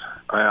then?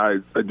 I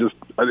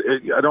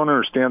don't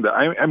understand that.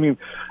 I mean,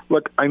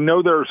 look, I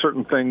know there are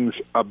certain things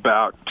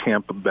about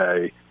Tampa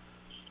Bay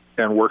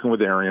and working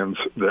with Arians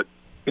that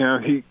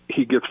he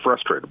gets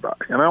frustrated by.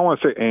 And I don't want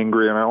to say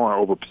angry, and I don't want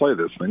to overplay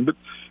this thing, but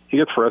he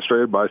gets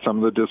frustrated by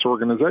some of the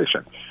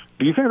disorganization.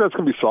 Do you think that's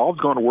going to be solved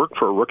going to work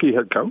for a rookie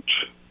head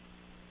coach?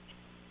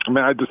 I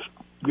mean, I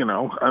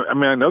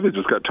know they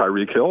just got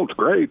Tyreek Hill. It's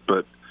great,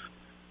 but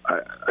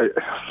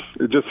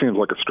it just seems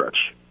like a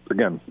stretch.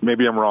 Again,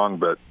 maybe I'm wrong,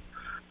 but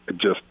I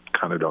just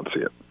kind of don't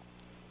see it.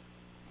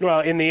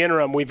 Well, in the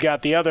interim, we've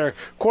got the other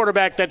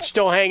quarterback that's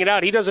still hanging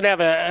out. He doesn't have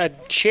a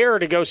chair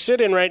to go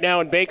sit in right now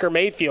in Baker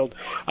Mayfield.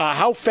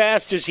 How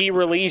fast is he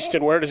released,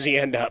 and where does he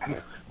end up?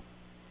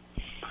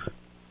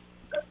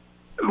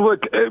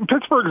 Look,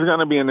 Pittsburgh is going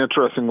to be an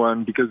interesting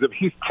one because if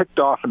he's ticked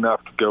off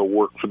enough to go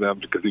work for them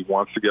because he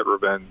wants to get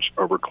revenge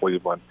over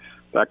Cleveland,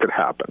 that could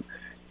happen.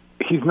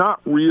 He's not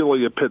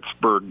really a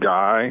Pittsburgh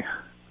guy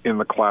in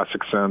the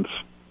classic sense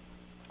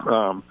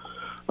of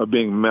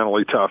being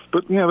mentally tough.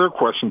 But, there are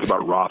questions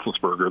about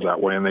Roethlisberger that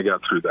way, and they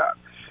got through that.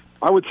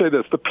 I would say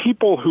this. The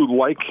people who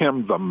like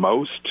him the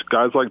most,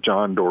 guys like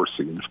John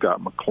Dorsey and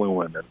Scott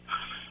McCloughan,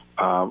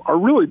 are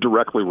really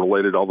directly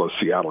related to all those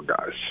Seattle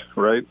guys,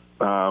 right?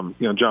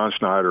 John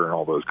Schneider and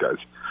all those guys.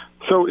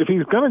 So if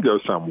he's going to go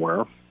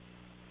somewhere,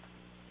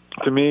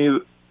 to me,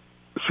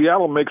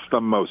 Seattle makes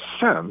the most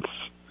sense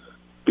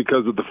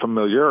because of the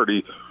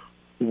familiarity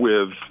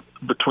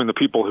between the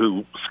people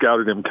who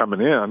scouted him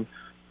coming in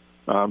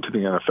to the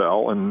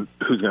NFL and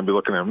who's going to be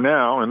looking at him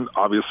now, and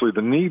obviously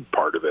the need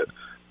part of it.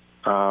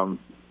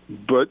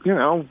 But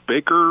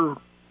Baker,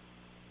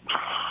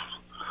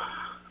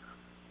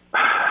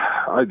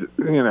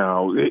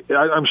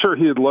 I'm sure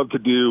he'd love to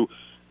do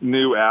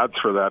new ads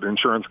for that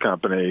insurance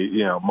company,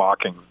 not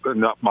mocking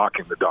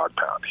the dog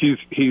pound. He's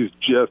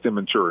just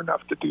immature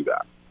enough to do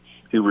that.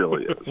 He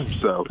really is.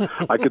 So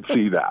I could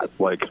see that.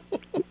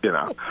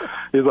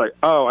 He's like,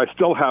 oh, I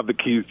still have the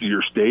keys to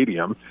your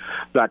stadium,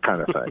 that kind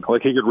of thing.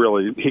 Like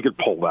he could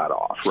pull that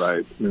off,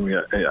 right?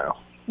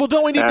 Well,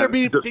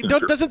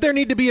 doesn't there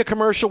need to be a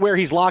commercial where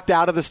he's locked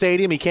out of the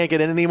stadium? He can't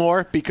get in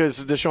anymore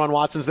because Deshaun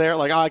Watson's there?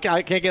 Like, I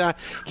can't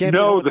get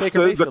No,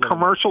 the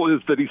commercial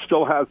is that he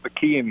still has the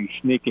key and he's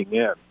sneaking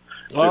in.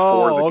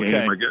 Before the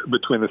game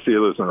between the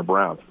Steelers and the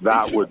Browns.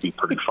 That would be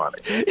pretty funny.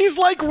 He's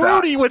like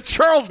Rudy with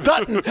Charles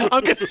Dutton.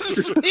 I'm going to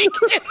sneak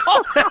in.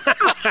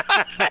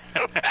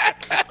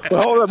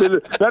 Well, I mean,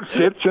 that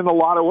fits in a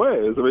lot of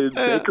ways. I mean,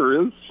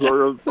 Baker is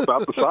sort of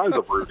about the size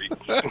of Rudy.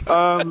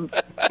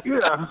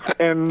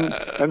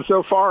 And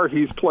so far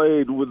he's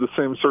played with the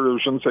same sort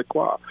of je ne sais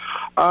quoi.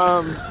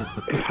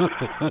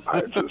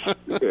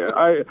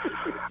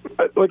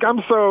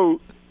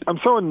 I'm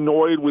so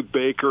annoyed with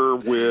Baker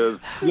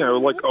with,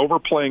 like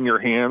overplaying your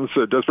hands.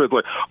 So desperate,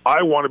 like,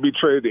 I want to be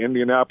traded to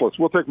Indianapolis.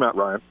 We'll take Matt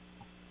Ryan.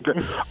 Okay.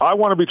 I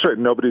want to be traded.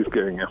 Nobody's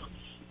getting you.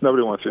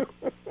 Nobody wants you.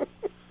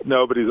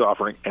 Nobody's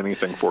offering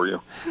anything for you.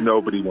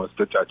 Nobody wants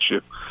to touch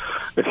you.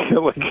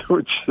 Like,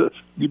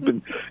 you've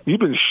been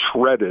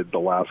shredded the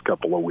last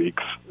couple of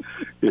weeks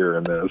here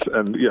in this,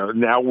 and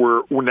now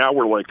we're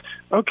like,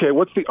 okay,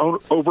 what's the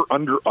over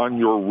under on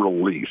your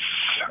release?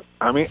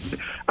 I mean,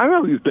 I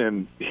know he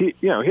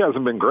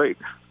hasn't been great,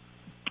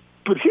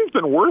 but he's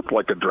been worth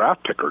like a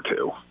draft pick or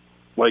two,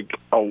 like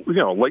a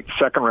late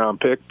second round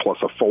pick plus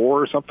a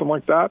 4 or something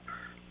like that.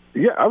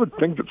 Yeah, I would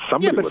think that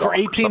somebody. Yeah, but for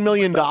 $18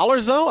 million,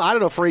 though, I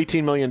don't know. For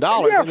 $18 million,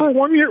 yeah, for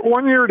 1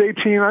 year at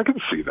 18, I can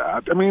see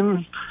that. I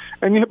mean,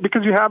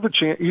 because you have the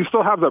chance, you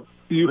still have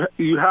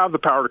you have the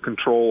power to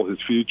control his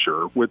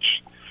future,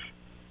 which,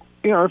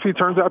 if he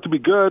turns out to be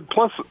good.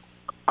 Plus,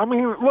 I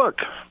mean, look,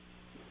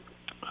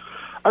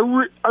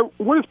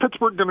 what is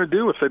Pittsburgh going to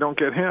do if they don't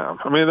get him?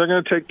 I mean, they're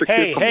going to take the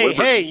kid from Liberty.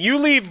 Hey, you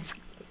leave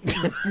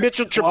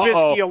Mitchell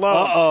Trubisky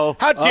alone.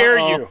 How dare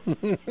you?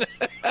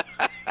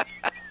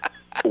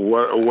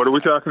 What are we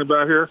talking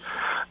about here?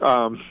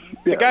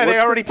 The guy they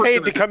already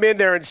paid to come in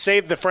there and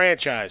save the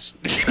franchise.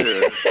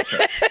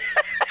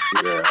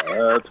 Yeah,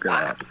 that's going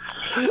to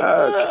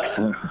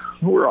happen.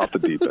 We're off the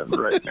deep end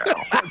right now.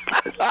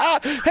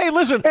 Hey,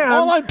 listen,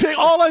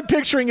 all I'm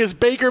picturing is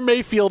Baker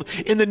Mayfield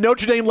in the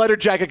Notre Dame letter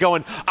jacket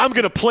going, I'm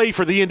going to play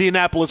for the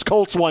Indianapolis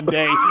Colts one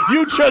day.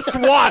 You just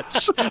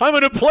watch. I'm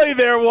going to play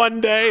there one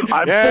day.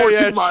 I'm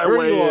forcing my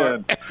way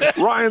in.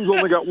 Ryan's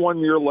only got 1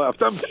 year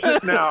left. I'm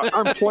sitting out.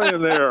 I'm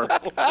playing there.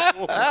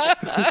 That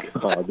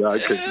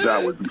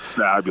would be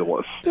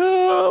fabulous.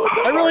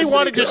 I really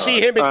wanted to see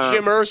him and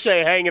Jim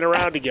Irsay hanging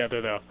around together,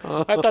 though.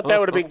 I thought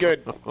that would have been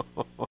good.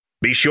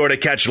 Be sure to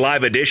catch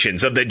live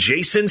editions of The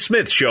Jason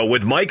Smith Show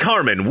with Mike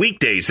Harmon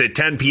weekdays at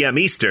 10 p.m.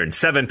 Eastern,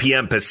 7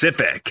 p.m.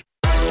 Pacific.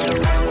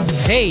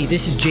 Hey,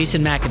 this is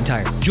Jason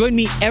McIntyre. Join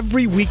me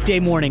every weekday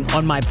morning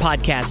on my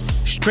podcast,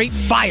 Straight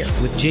Fire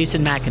with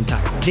Jason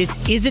McIntyre. This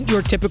isn't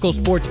your typical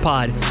sports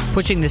pod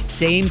pushing the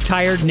same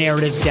tired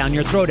narratives down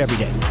your throat every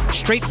day.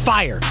 Straight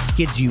Fire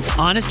gives you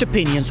honest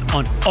opinions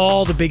on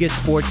all the biggest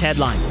sports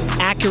headlines,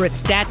 accurate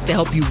stats to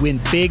help you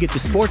win big at the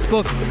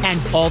sportsbook, and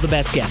all the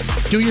best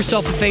guests. Do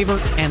yourself a favor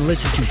and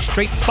listen to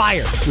Straight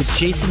Fire with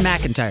Jason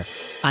McIntyre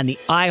on the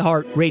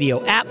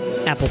iHeartRadio app,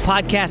 Apple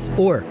Podcasts,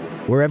 or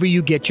wherever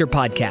you get your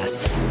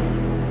podcasts.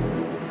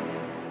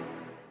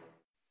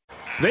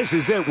 This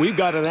is it. We've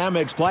got an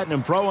Amex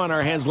Platinum Pro on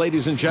our hands,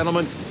 ladies and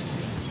gentlemen.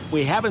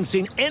 We haven't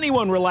seen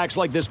anyone relax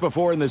like this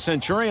before in the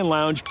Centurion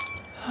Lounge.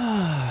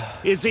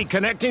 Is he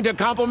connecting to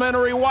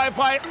complimentary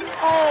Wi-Fi?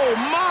 Oh,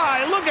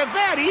 my. Look at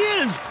that. He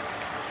is.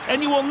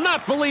 And you will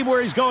not believe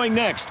where he's going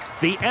next.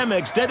 The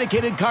Amex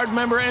dedicated card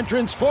member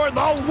entrance for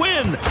the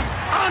win.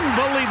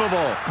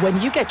 Unbelievable.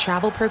 When you get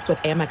travel perks with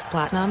Amex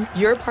Platinum,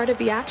 you're part of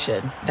the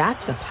action.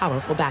 That's the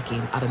powerful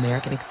backing of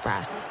American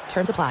Express.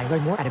 Terms apply.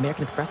 Learn more at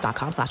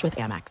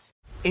americanexpress.com/withAmex.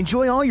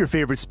 Enjoy all your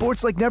favorite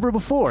sports like never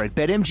before at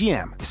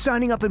BetMGM.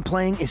 Signing up and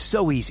playing is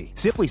so easy.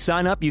 Simply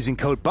sign up using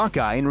code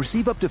Buckeye and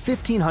receive up to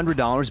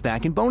 $1,500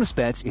 back in bonus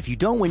bets if you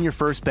don't win your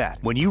first bet.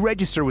 When you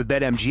register with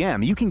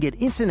BetMGM, you can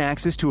get instant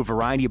access to a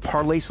variety of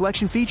parlay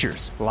selection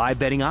features, live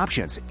betting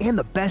options, and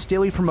the best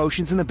daily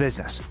promotions in the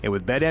business. And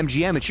with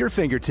BetMGM at your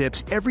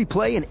fingertips, every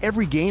play and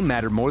every game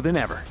matter more than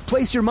ever.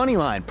 Place your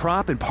moneyline,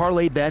 prop, and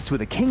parlay bets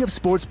with the king of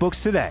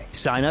sportsbooks today.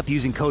 Sign up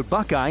using code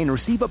Buckeye and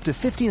receive up to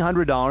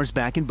 $1,500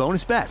 back in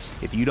bonus bets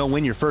if you don't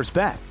win your first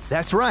bet.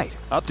 That's right,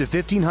 up to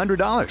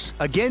 $1,500.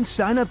 Again,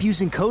 sign up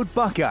using code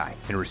Buckeye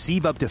and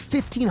receive up to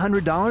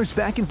 $1,500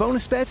 back in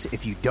bonus bets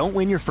if you don't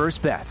win your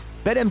first bet.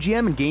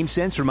 BetMGM and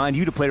GameSense remind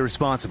you to play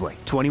responsibly.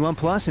 21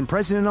 plus and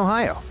present in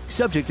Ohio.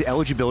 Subject to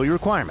eligibility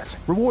requirements.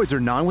 Rewards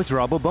are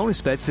non-withdrawable bonus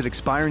bets that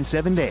expire in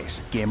 7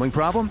 days. Gambling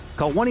problem?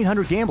 Call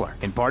 1-800-GAMBLER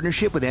in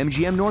partnership with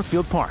MGM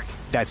Northfield Park.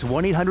 That's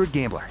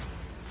 1-800-GAMBLER.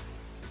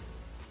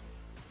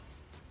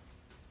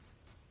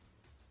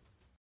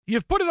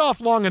 You've put it off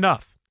long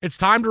enough. It's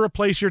time to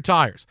replace your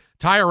tires.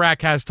 Tire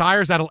Rack has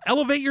tires that'll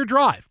elevate your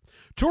drive.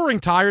 Touring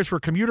tires for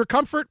commuter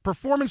comfort,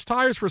 performance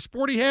tires for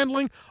sporty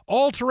handling,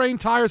 all-terrain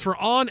tires for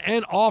on-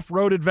 and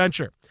off-road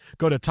adventure.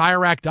 Go to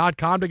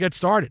TireRack.com to get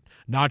started.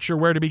 Not sure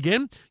where to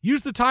begin?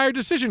 Use the Tire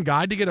Decision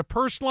Guide to get a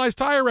personalized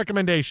tire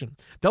recommendation.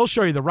 They'll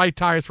show you the right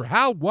tires for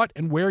how, what,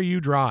 and where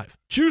you drive.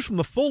 Choose from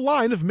the full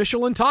line of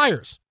Michelin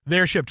tires.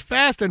 They're shipped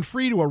fast and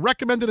free to a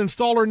recommended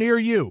installer near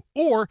you.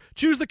 Or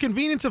choose the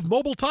convenience of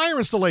mobile tire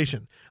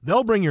installation.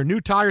 They'll bring your new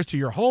tires to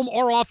your home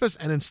or office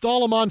and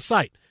install them on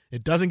site.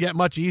 It doesn't get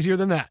much easier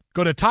than that.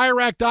 Go to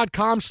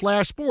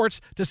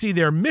TireRack.com/sports to see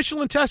their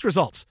Michelin test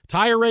results,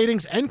 tire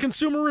ratings, and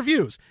consumer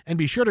reviews, and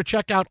be sure to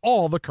check out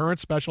all the current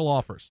special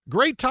offers.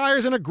 Great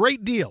tires and a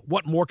great deal.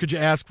 What more could you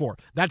ask for?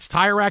 That's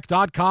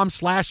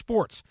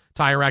TireRack.com/sports.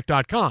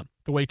 TireRack.com,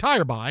 the way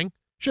tire buying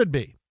should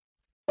be.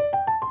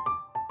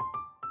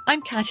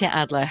 I'm Katya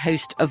Adler,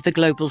 host of The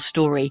Global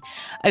Story.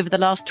 Over the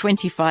last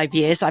 25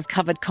 years, I've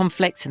covered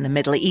conflicts in the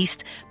Middle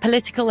East,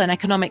 political and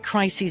economic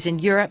crises in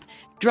Europe,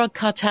 drug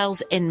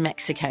cartels in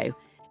Mexico.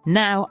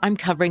 Now I'm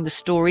covering the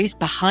stories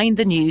behind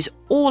the news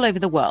all over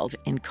the world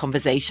in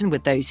conversation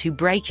with those who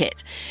break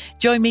it.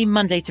 Join me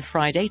Monday to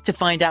Friday to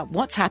find out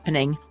what's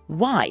happening,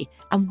 why,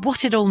 and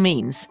what it all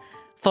means.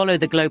 Follow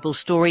The Global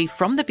Story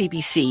from the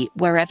BBC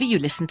wherever you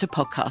listen to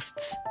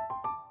podcasts.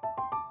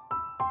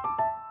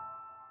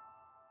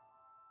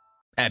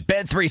 At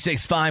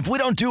Bet365, we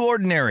don't do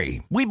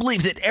ordinary. We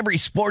believe that every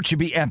sport should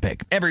be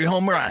epic. Every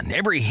home run,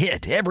 every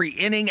hit, every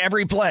inning,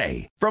 every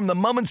play. From the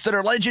moments that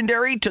are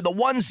legendary to the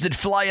ones that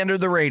fly under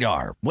the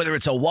radar. Whether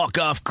it's a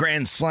walk-off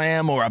grand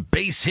slam or a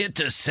base hit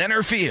to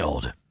center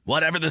field.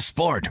 Whatever the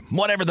sport,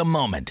 whatever the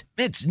moment.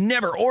 It's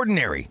never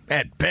ordinary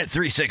at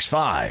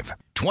Bet365.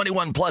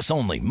 21 plus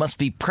only. Must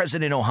be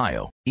present in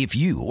Ohio. If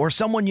you or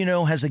someone you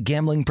know has a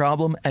gambling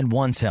problem and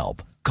wants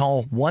help,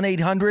 call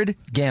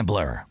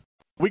 1-800-GAMBLER.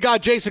 We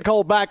got Jason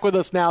Cole back with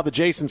us now, the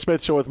Jason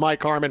Smith Show with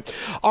Mike Harmon.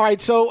 All right,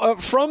 so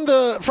from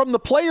the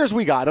players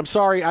we got, I'm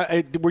sorry,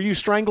 were you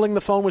strangling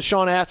the phone with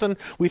Sean Astin?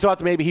 We thought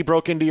that maybe he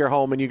broke into your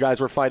home and you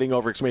guys were fighting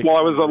over it. Well,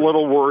 I was a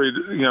little worried.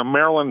 You know,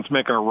 Maryland's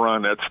making a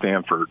run at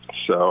Stanford,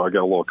 so I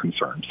got a little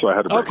concerned. So I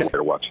had to break away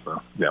to watch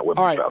women's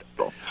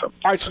basketball. So.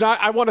 All right, so now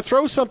I want to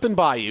throw something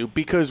by you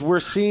because we're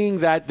seeing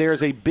that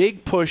there's a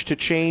big push to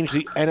change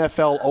the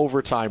NFL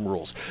overtime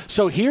rules.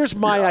 So here's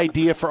my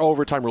idea for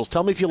overtime rules.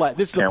 Tell me if you like.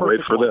 This is the perfect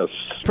wait for one. this.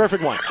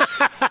 Perfect one.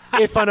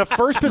 If on a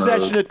first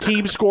possession a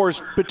team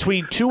scores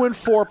between 2 and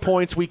 4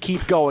 points, we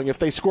keep going. If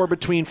they score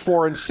between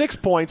 4 and 6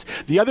 points,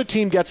 the other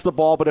team gets the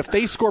ball. But if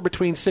they score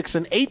between 6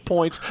 and 8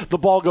 points, the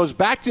ball goes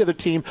back to the other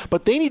team.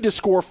 But they need to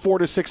score 4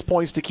 to 6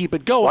 points to keep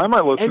it going. Why am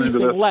I listening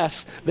Anything to this?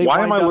 less, they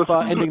wind up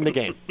ending the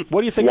game.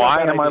 What do you think Why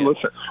about that am idea? I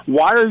listening?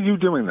 Why are you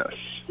doing this?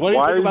 What do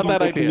you think about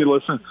that idea?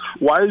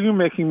 Why are you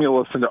making me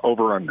listen to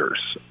over-unders?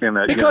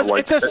 Because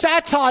it's a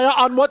satire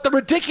on what the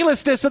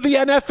ridiculousness of the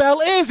NFL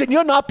is, and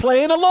you're not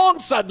playing along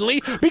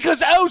suddenly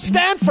because,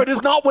 Stanford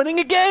is not winning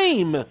a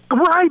game.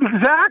 Right,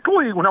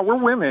 exactly. Now, we're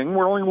winning.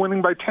 We're only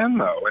winning by 10,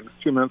 though, and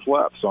 2 minutes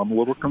left, so I'm a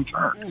little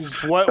concerned.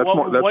 That's really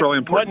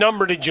important. What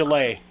number did you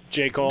lay,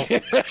 J. Cole?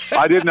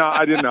 I did not.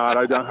 I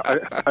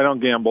don't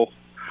gamble.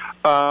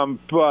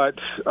 But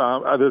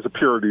there's a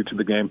purity to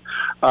the game.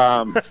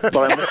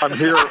 But I'm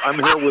here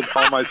with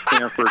all my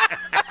Stanford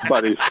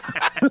buddies.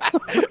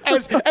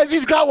 as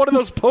he's got one of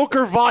those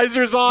poker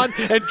visors on,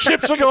 and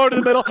chips are going to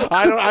the middle.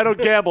 I don't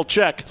gamble.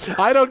 Check.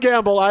 I don't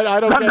gamble. I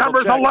don't. That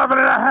gamble. number's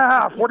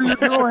 11.5. What are you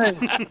doing?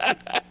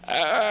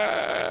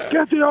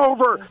 Get the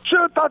over.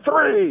 Shoot the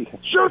three.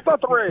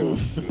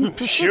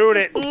 Shoot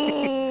it.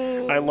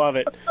 I love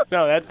it.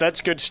 No,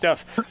 that's good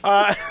stuff.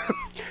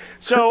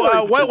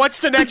 So what's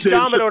the next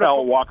domino?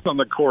 Chappelle walks on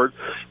the court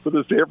with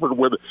a Stanford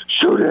with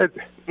shoot it.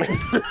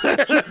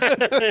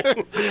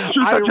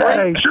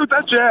 Shoot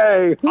that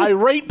J.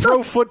 Irate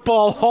Pro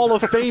Football Hall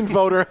of Fame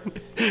voter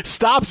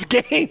stops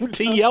game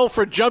to yell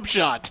for jump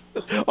shot.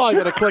 Oh, I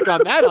got to click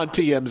on that on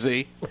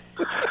TMZ.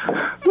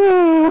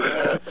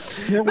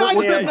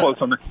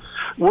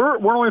 We're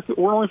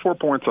only 4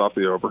 points off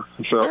the over.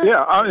 So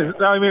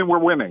I mean we're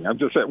winning. I'm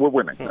just saying we're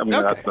winning. I mean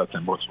that's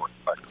in most ways.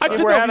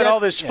 We're having all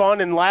this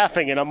fun and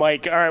laughing, and I'm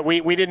like, all right,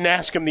 we didn't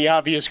ask him the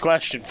obvious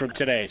question from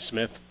today,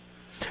 Smith.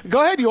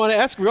 Go ahead. You want to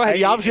ask him? Go ahead.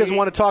 He obviously doesn't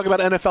want to talk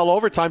about NFL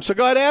overtime, so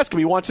go ahead and ask him.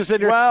 He wants to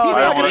sit here. Well, he's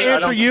not going to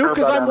answer you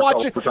because I'm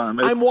watching.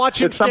 I'm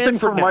watching. It's something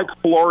Stanford for Mike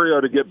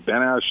Florio to get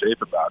bent out of shape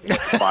about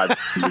 5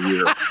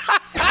 years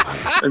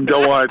and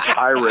go on a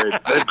tirade.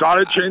 They've got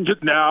to change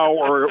it now,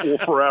 or it will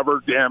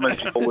forever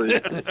damage the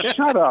league.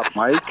 Shut up,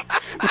 Mike.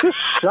 Just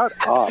shut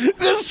up.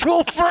 This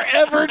will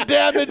forever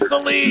damage the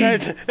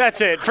league. That's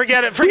it.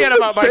 Forget it. Forget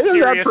about my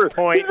serious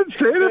point. He's been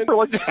saying it for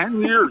like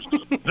 10 years.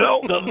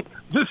 No,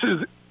 this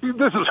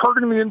is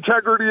hurting the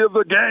integrity of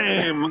the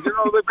game. You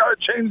know, they've got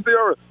to change the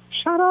order.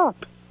 Shut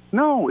up.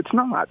 No, it's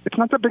not. It's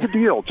not that big a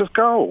deal. Just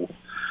go.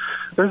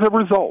 There's a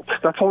result.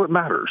 That's all that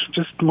matters.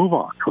 Just move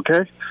on,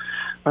 okay?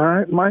 All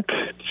right, Mike,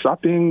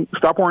 stop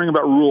worrying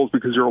about rules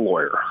because you're a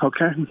lawyer,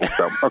 okay?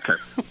 So, okay.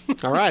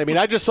 All right. I mean,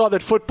 I just saw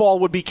that football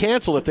would be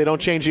canceled if they don't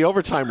change the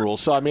overtime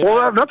rules. So I mean,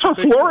 that's what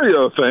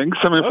Florio thinks.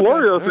 I mean,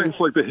 Florio thinks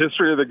like the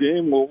history of the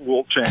game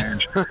will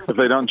change if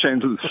they don't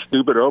change the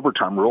stupid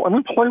overtime rule. I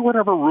mean, play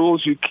whatever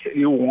rules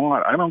you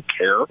want. I don't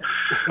care.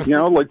 You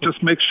know, like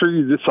just make sure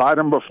you decide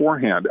them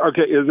beforehand.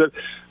 Okay, is it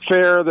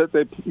fair that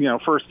they,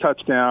 first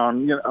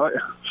touchdown?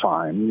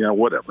 Fine.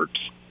 Whatever.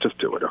 Just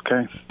do it,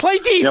 okay? Play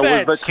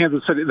defense.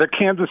 The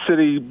Kansas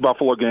City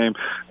Buffalo game,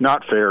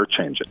 not fair.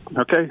 Change it,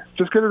 okay?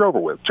 Just get it over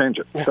with. Change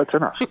it. That's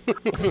enough.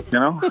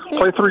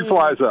 Play 3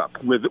 flies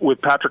up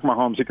with Patrick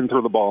Mahomes. He can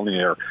throw the ball in the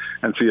air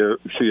and see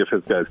if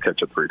his guys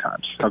catch it 3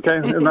 times. Okay,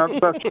 and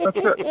that's it.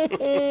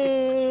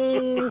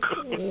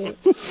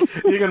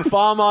 You can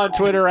follow him on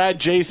Twitter at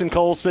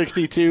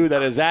JasonCole62.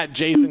 That is at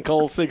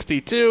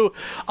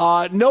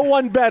JasonCole62. No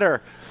one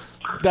better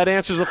that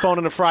answers the phone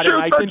on a Friday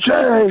night than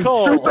Jason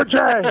Cole,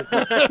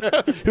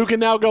 who can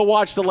now go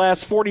watch the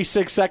last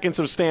 46 seconds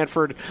of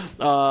Stanford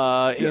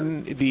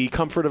in the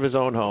comfort of his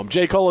own home.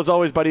 Jay Cole, as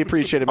always, buddy,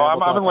 appreciate it, man.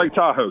 I'm in Lake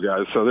Tahoe,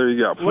 guys, so there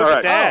you go. Look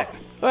at that.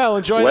 Well,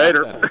 enjoy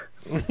later. That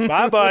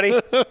Bye, buddy.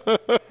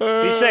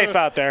 Be safe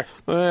out there.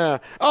 Yeah.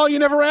 Oh, you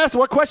never asked?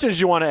 What questions did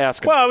you want to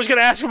ask him? Well, I was going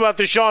to ask him about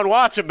Deshaun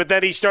Watson, but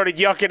then he started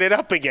yucking it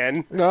up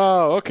again.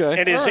 Oh, okay.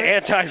 And his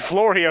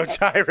anti-Florio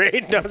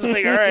tirade. And I was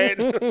like, all right.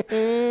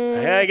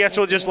 Yeah, I guess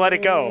we'll just let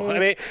it go. I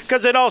mean,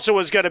 because it also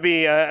was going to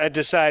be a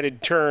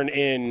decided turn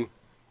in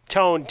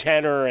tone,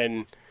 tenor,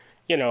 and,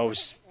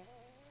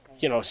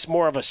 it's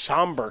more of a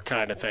somber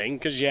kind of thing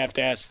because you have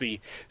to ask the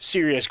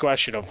serious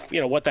question of,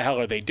 what the hell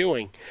are they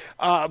doing?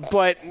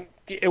 But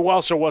it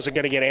also wasn't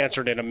going to get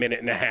answered in a minute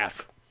and a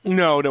half.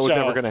 No, it was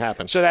never going to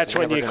happen. So that's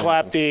when you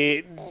clap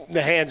the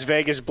Hans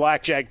Vegas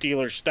blackjack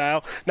dealer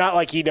style. Not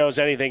like he knows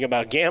anything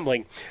about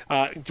gambling.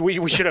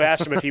 We should have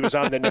asked him if he was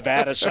on the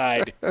Nevada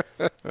side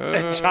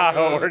at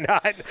Tahoe or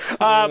not.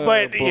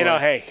 But,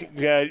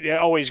 hey,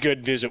 always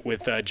good visit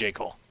with J.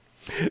 Cole.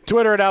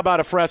 Twitter at About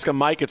a Fresca,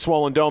 Mike at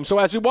Swollen Dome. So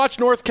as we watch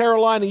North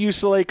Carolina,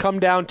 UCLA come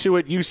down to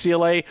it,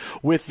 UCLA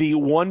with the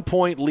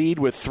 1-point lead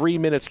with 3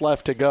 minutes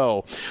left to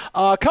go.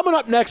 Coming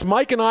up next,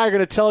 Mike and I are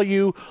going to tell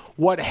you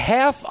what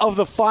half of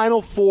the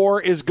Final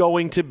Four is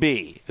going to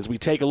be. As we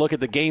take a look at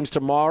the games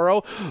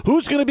tomorrow,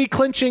 who's going to be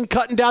clinching,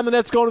 cutting down the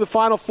nets, going to the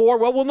Final Four?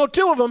 Well, we'll know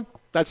 2 of them.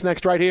 That's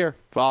next right here,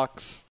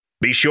 Fox.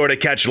 Be sure to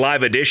catch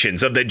live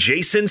editions of The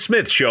Jason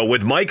Smith Show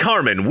with Mike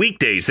Harmon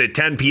weekdays at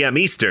 10 p.m.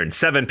 Eastern,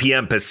 7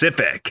 p.m.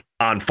 Pacific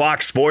on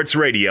Fox Sports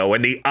Radio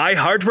and the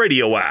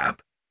iHeartRadio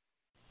app.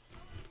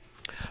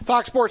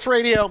 Fox Sports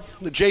Radio,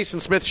 The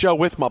Jason Smith Show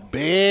with my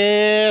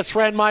best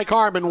friend Mike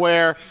Harmon,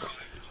 where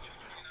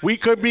we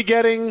could be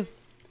getting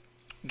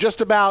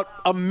just about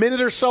a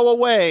minute or so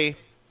away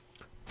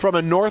from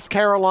a North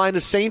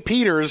Carolina St.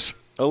 Peter's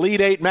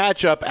Elite Eight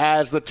matchup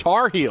as the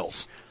Tar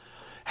Heels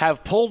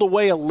have pulled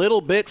away a little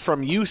bit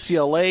from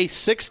UCLA.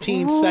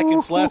 16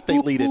 seconds left. They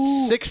lead at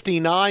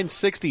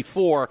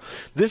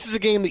 69-64. This is a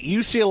game that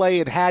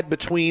UCLA had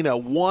between a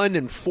 1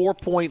 and 4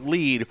 point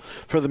lead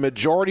for the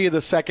majority of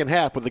the second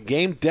half, with the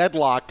game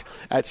deadlocked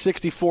at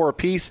 64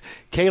 apiece.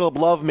 Caleb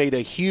Love made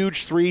a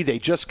huge 3. They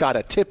just got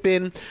a tip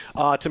in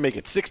to make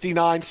it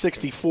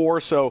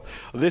 69-64. So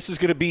this is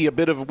going to be a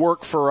bit of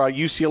work for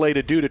UCLA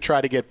to do to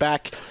try to get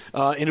back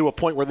into a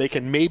point where they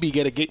can maybe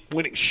get a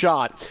winning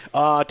shot.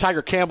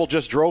 Tiger Campbell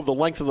just drove the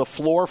length of the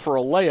floor for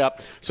a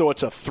layup, so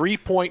it's a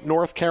 3-point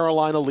North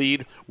Carolina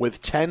lead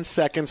with 10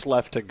 seconds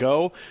left to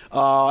go.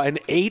 An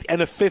 8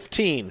 and a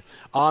 15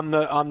 on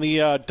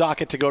the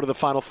docket to go to the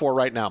Final Four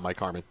right now, Mike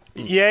Harmon.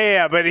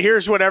 Yeah, but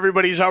here's what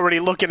everybody's already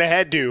looking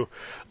ahead to.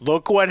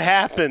 Look what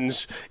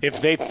happens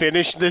if they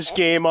finish this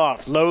game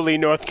off. Lowly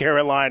North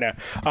Carolina,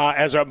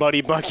 as our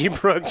buddy Bucky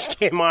Brooks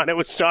came on and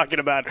was talking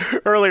about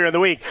earlier in the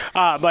week.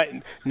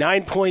 But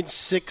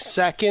 9.6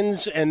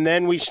 seconds, and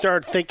then we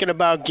start thinking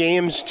about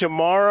games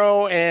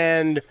tomorrow,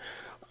 and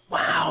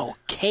wow,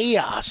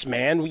 chaos,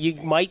 man. You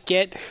might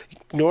get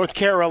North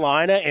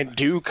Carolina and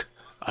Duke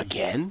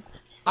again.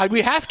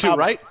 We have to,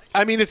 right?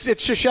 I mean, it's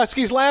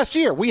Krzyzewski's last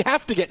year. We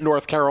have to get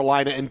North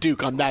Carolina and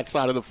Duke on that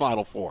side of the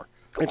Final Four.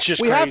 It's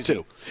just crazy.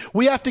 Have to.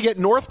 We have to get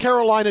North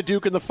Carolina,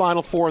 Duke in the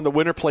Final Four, and the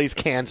winner plays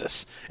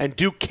Kansas. And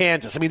Duke,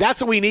 Kansas. I mean,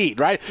 that's what we need,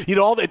 right?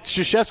 It's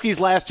Krzyzewski's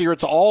last year.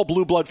 It's all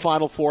blue blood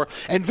Final Four.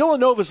 And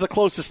Villanova's the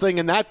closest thing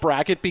in that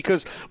bracket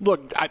because,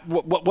 look,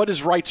 what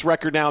is Wright's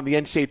record now in the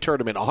NCAA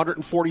Tournament?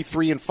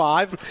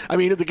 143-5? I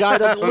mean, the guy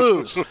doesn't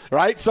lose,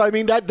 right? So, I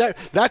mean,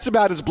 that's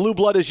about as blue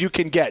blood as you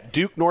can get.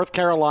 Duke, North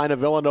Carolina,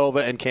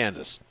 Villanova, and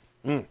Kansas.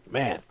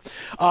 Man.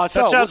 That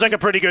sounds like a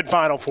pretty good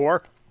Final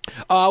Four.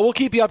 We'll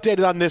keep you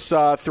updated on this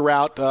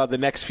throughout the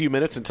next few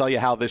minutes and tell you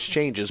how this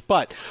changes.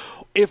 But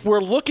if we're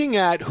looking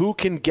at who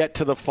can get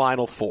to the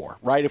Final Four,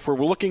 right, if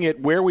we're looking at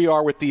where we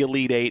are with the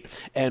Elite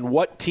Eight and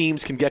what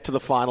teams can get to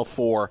the Final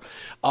Four,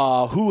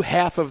 who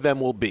half of them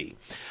will be,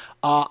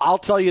 I'll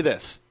tell you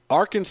this.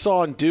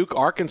 Arkansas and Duke,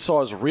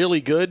 Arkansas is really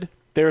good.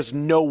 There's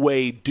no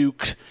way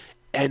Duke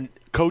and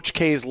Coach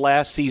K's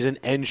last season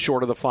ends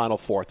short of the Final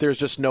Four. There's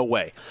just no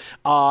way.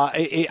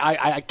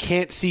 I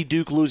can't see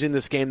Duke losing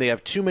this game. They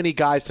have too many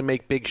guys to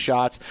make big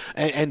shots.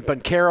 And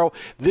Banchero,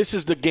 this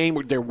is the game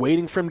where they're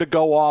waiting for him to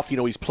go off.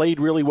 He's played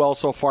really well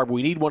so far, but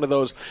we need one of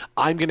those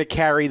I'm going to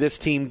carry this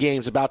team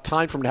games. About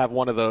time for him to have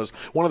one of those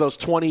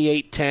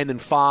 28, 10, and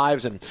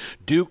 5s. And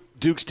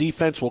Duke's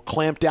defense will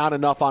clamp down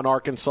enough on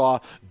Arkansas.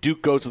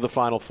 Duke goes to the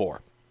Final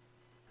Four.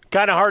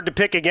 Kind of hard to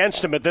pick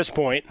against him at this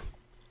point.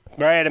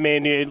 Right, I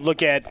mean, you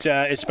look at,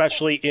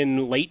 especially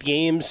in late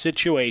game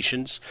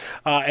situations,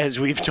 as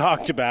we've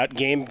talked about,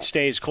 game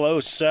stays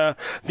close, the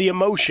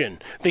emotion,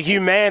 the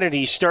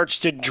humanity starts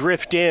to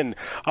drift in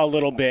a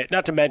little bit.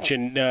 Not to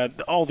mention,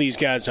 all these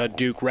guys on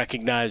Duke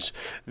recognize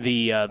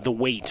the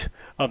weight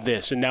of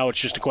this, and now it's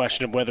just a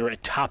question of whether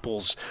it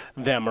topples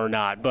them or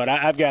not. But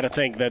I've got to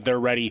think that they're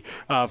ready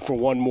for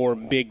one more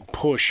big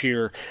push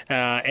here,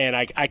 and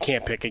I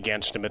can't pick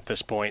against them at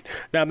this point.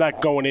 Now, I'm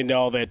not going into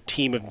all that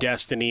team of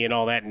destiny and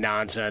all that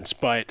nonsense,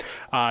 but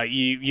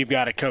you've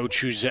got a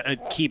coach who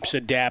keeps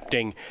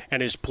adapting,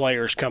 and his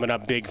players coming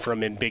up big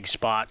from in big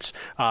spots.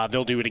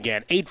 They'll do it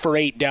again. 8 for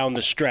 8 down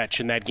the stretch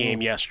in that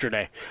game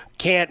yesterday.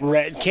 Can't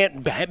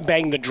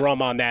bang the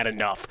drum on that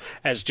enough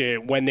as to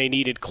when they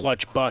needed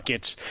clutch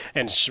buckets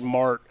and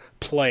smart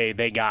play,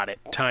 they got it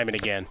time and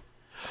again.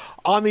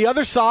 On the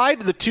other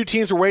side, the two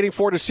teams we're waiting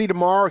for to see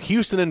tomorrow,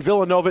 Houston and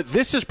Villanova,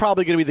 this is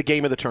probably going to be the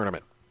game of the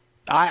tournament.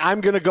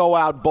 I'm going to go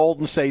out bold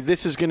and say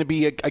this is going to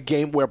be a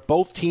game where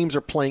both teams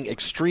are playing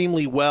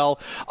extremely well.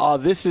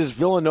 This is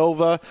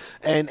Villanova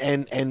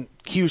and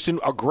Houston,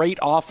 a great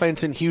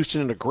offense in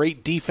Houston and a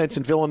great defense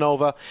in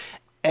Villanova.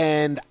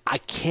 And I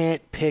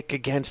can't pick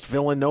against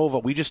Villanova.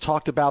 We just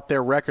talked about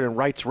their record and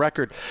Wright's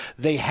record.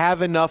 They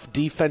have enough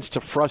defense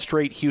to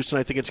frustrate Houston.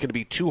 I think it's going to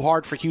be too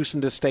hard for Houston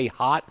to stay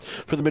hot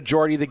for the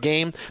majority of the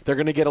game. They're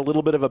going to get a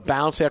little bit of a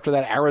bounce after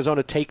that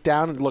Arizona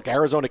takedown. And look,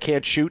 Arizona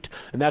can't shoot,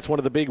 and that's one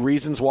of the big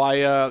reasons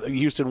why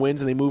Houston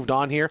wins and they moved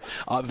on here.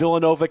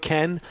 Villanova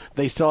can.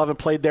 They still haven't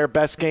played their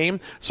best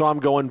game, so I'm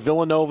going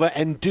Villanova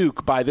and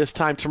Duke by this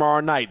time tomorrow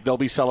night. They'll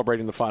be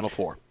celebrating the Final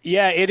Four.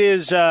 Yeah, it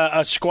is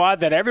a squad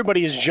that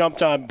everybody has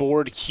jumped on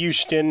board.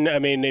 Houston, I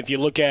mean, if you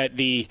look at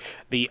the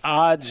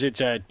odds,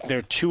 they're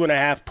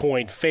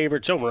 2.5-point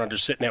favorites. Over/under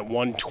sitting at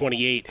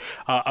 128.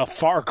 A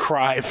far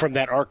cry from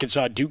that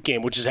Arkansas Duke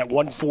game, which is at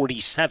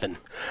 147.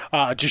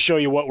 To show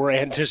you what we're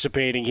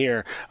anticipating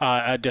here,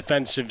 a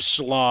defensive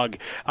slog,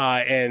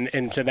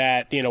 and to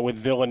that, with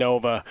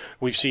Villanova,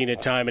 we've seen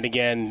it time and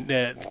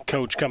again.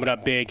 Coach coming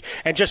up big,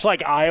 and just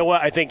like Iowa,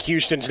 I think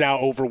Houston's now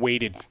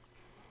overweighted,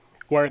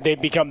 where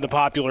they've become the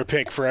popular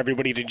pick for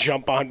everybody to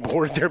jump on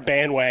board their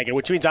bandwagon,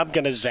 which means I'm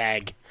going to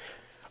zag.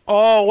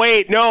 Oh,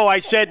 wait, no, I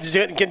said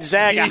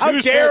Gonzaga.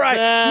 How dare I?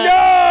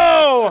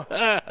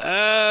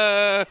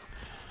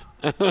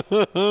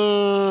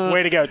 No!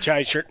 Way to go,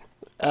 Chai Shirt.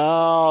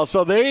 Oh,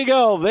 so there you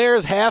go.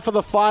 There's half of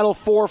the Final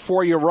Four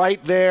for you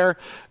right there.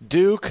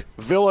 Duke,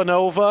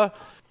 Villanova.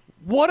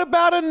 What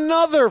about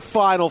another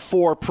Final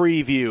Four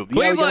preview? Cleveland.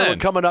 Yeah, we got one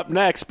coming up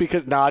next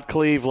because not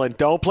Cleveland.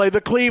 Don't play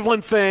the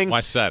Cleveland thing.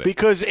 I said it.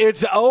 Because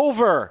it's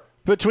over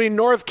between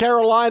North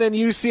Carolina and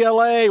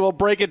UCLA. We'll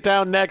break it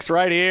down next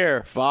right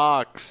here.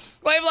 Fox.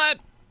 Cleveland.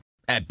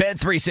 At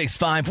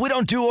Bet365, we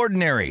don't do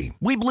ordinary.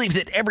 We believe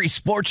that every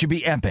sport should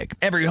be epic.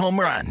 Every home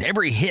run,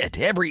 every hit,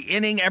 every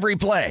inning, every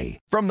play.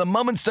 From the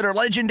moments that are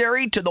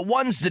legendary to the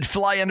ones that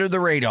fly under the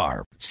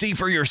radar. See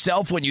for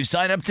yourself when you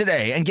sign up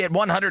today and get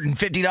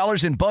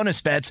 $150 in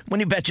bonus bets when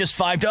you bet just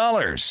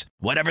 $5.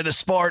 Whatever the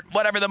sport,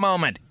 whatever the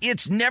moment,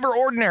 it's never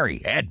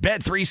ordinary at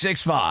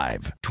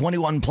Bet365.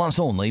 21 plus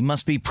only.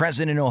 Must be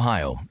present in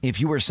Ohio.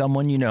 If you or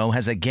someone you know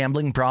has a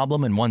gambling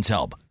problem and wants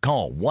help,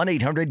 call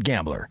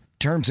 1-800-GAMBLER.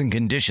 Terms and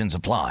conditions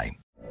apply.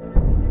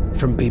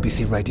 From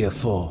BBC Radio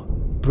 4,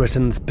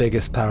 Britain's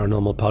biggest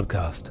paranormal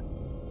podcast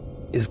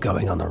is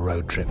going on a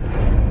road trip.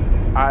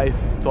 I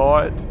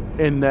thought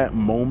in that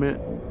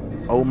moment,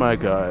 oh my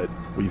God,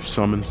 we've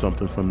summoned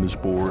something from this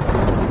board.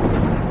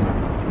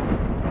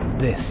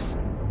 This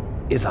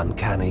is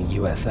Uncanny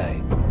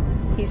USA.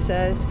 He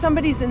says,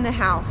 somebody's in the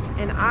house,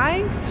 and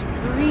I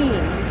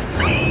screamed.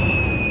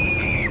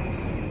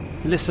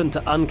 Listen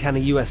to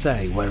Uncanny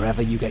USA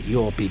wherever you get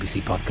your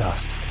BBC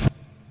podcasts,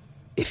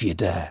 if you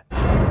dare.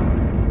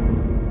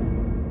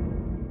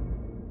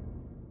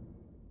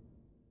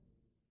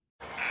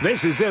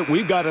 This is it.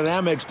 We've got an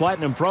Amex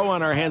Platinum Pro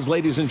on our hands,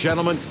 ladies and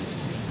gentlemen.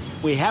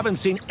 We haven't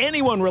seen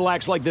anyone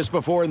relax like this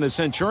before in the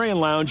Centurion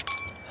Lounge.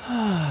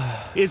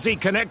 Is he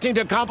connecting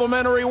to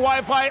complimentary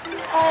Wi-Fi?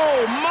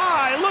 Oh,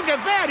 my! Look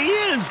at that! He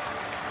is!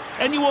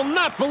 And you will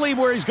not believe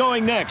where he's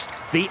going next.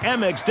 The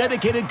Amex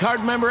dedicated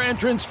card member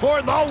entrance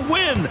for the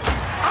win!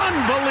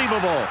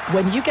 Unbelievable!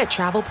 When you get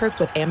travel perks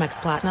with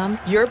Amex Platinum,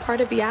 you're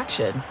part of the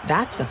action.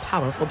 That's the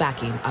powerful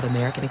backing of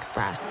American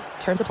Express.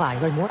 Terms apply.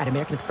 Learn more at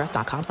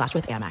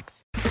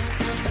americanexpress.com/withAmex.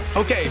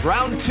 Okay,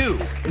 round two.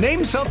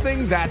 Name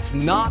something that's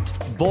not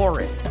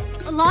boring.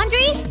 A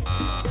laundry?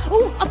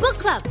 Ooh, a book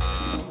club.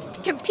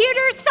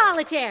 Computer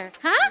solitaire,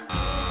 huh?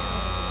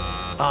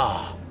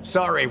 Ah, oh,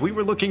 sorry, we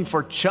were looking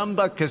for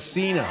Chumba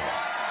Casino.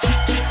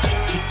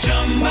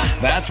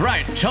 That's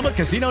right,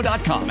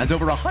 ChumbaCasino.com has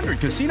over 100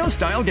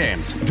 casino-style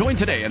games. Join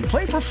today and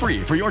play for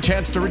free for your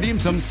chance to redeem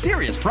some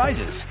serious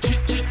prizes.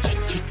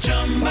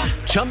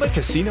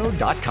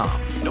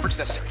 ChumbaCasino.com. No purchase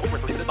necessary. Void where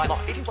prohibited by law.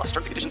 18+ terms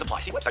and conditions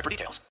apply. See website for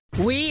details.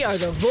 We are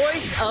the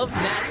voice of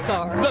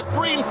NASCAR. The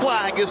green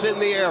flag is in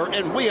the air,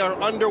 and we are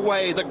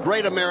underway. The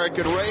Great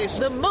American Race.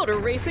 The Motor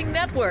Racing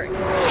Network.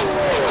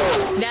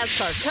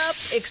 NASCAR Cup,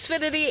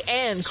 Xfinity,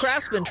 and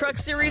Craftsman Truck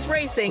Series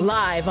racing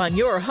live on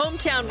your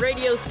hometown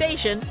radio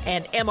station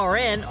and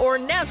MRN or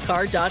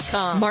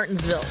NASCAR.com.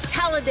 Martinsville,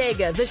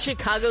 Talladega, the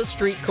Chicago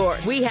Street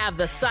Course. We have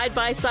the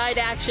side-by-side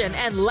action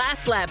and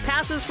last lap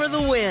passes for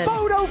the win.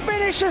 Photo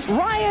finishes.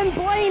 Ryan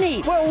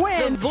Blaney will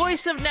win. The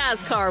voice of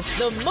NASCAR,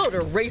 the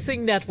Motor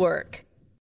Racing Network.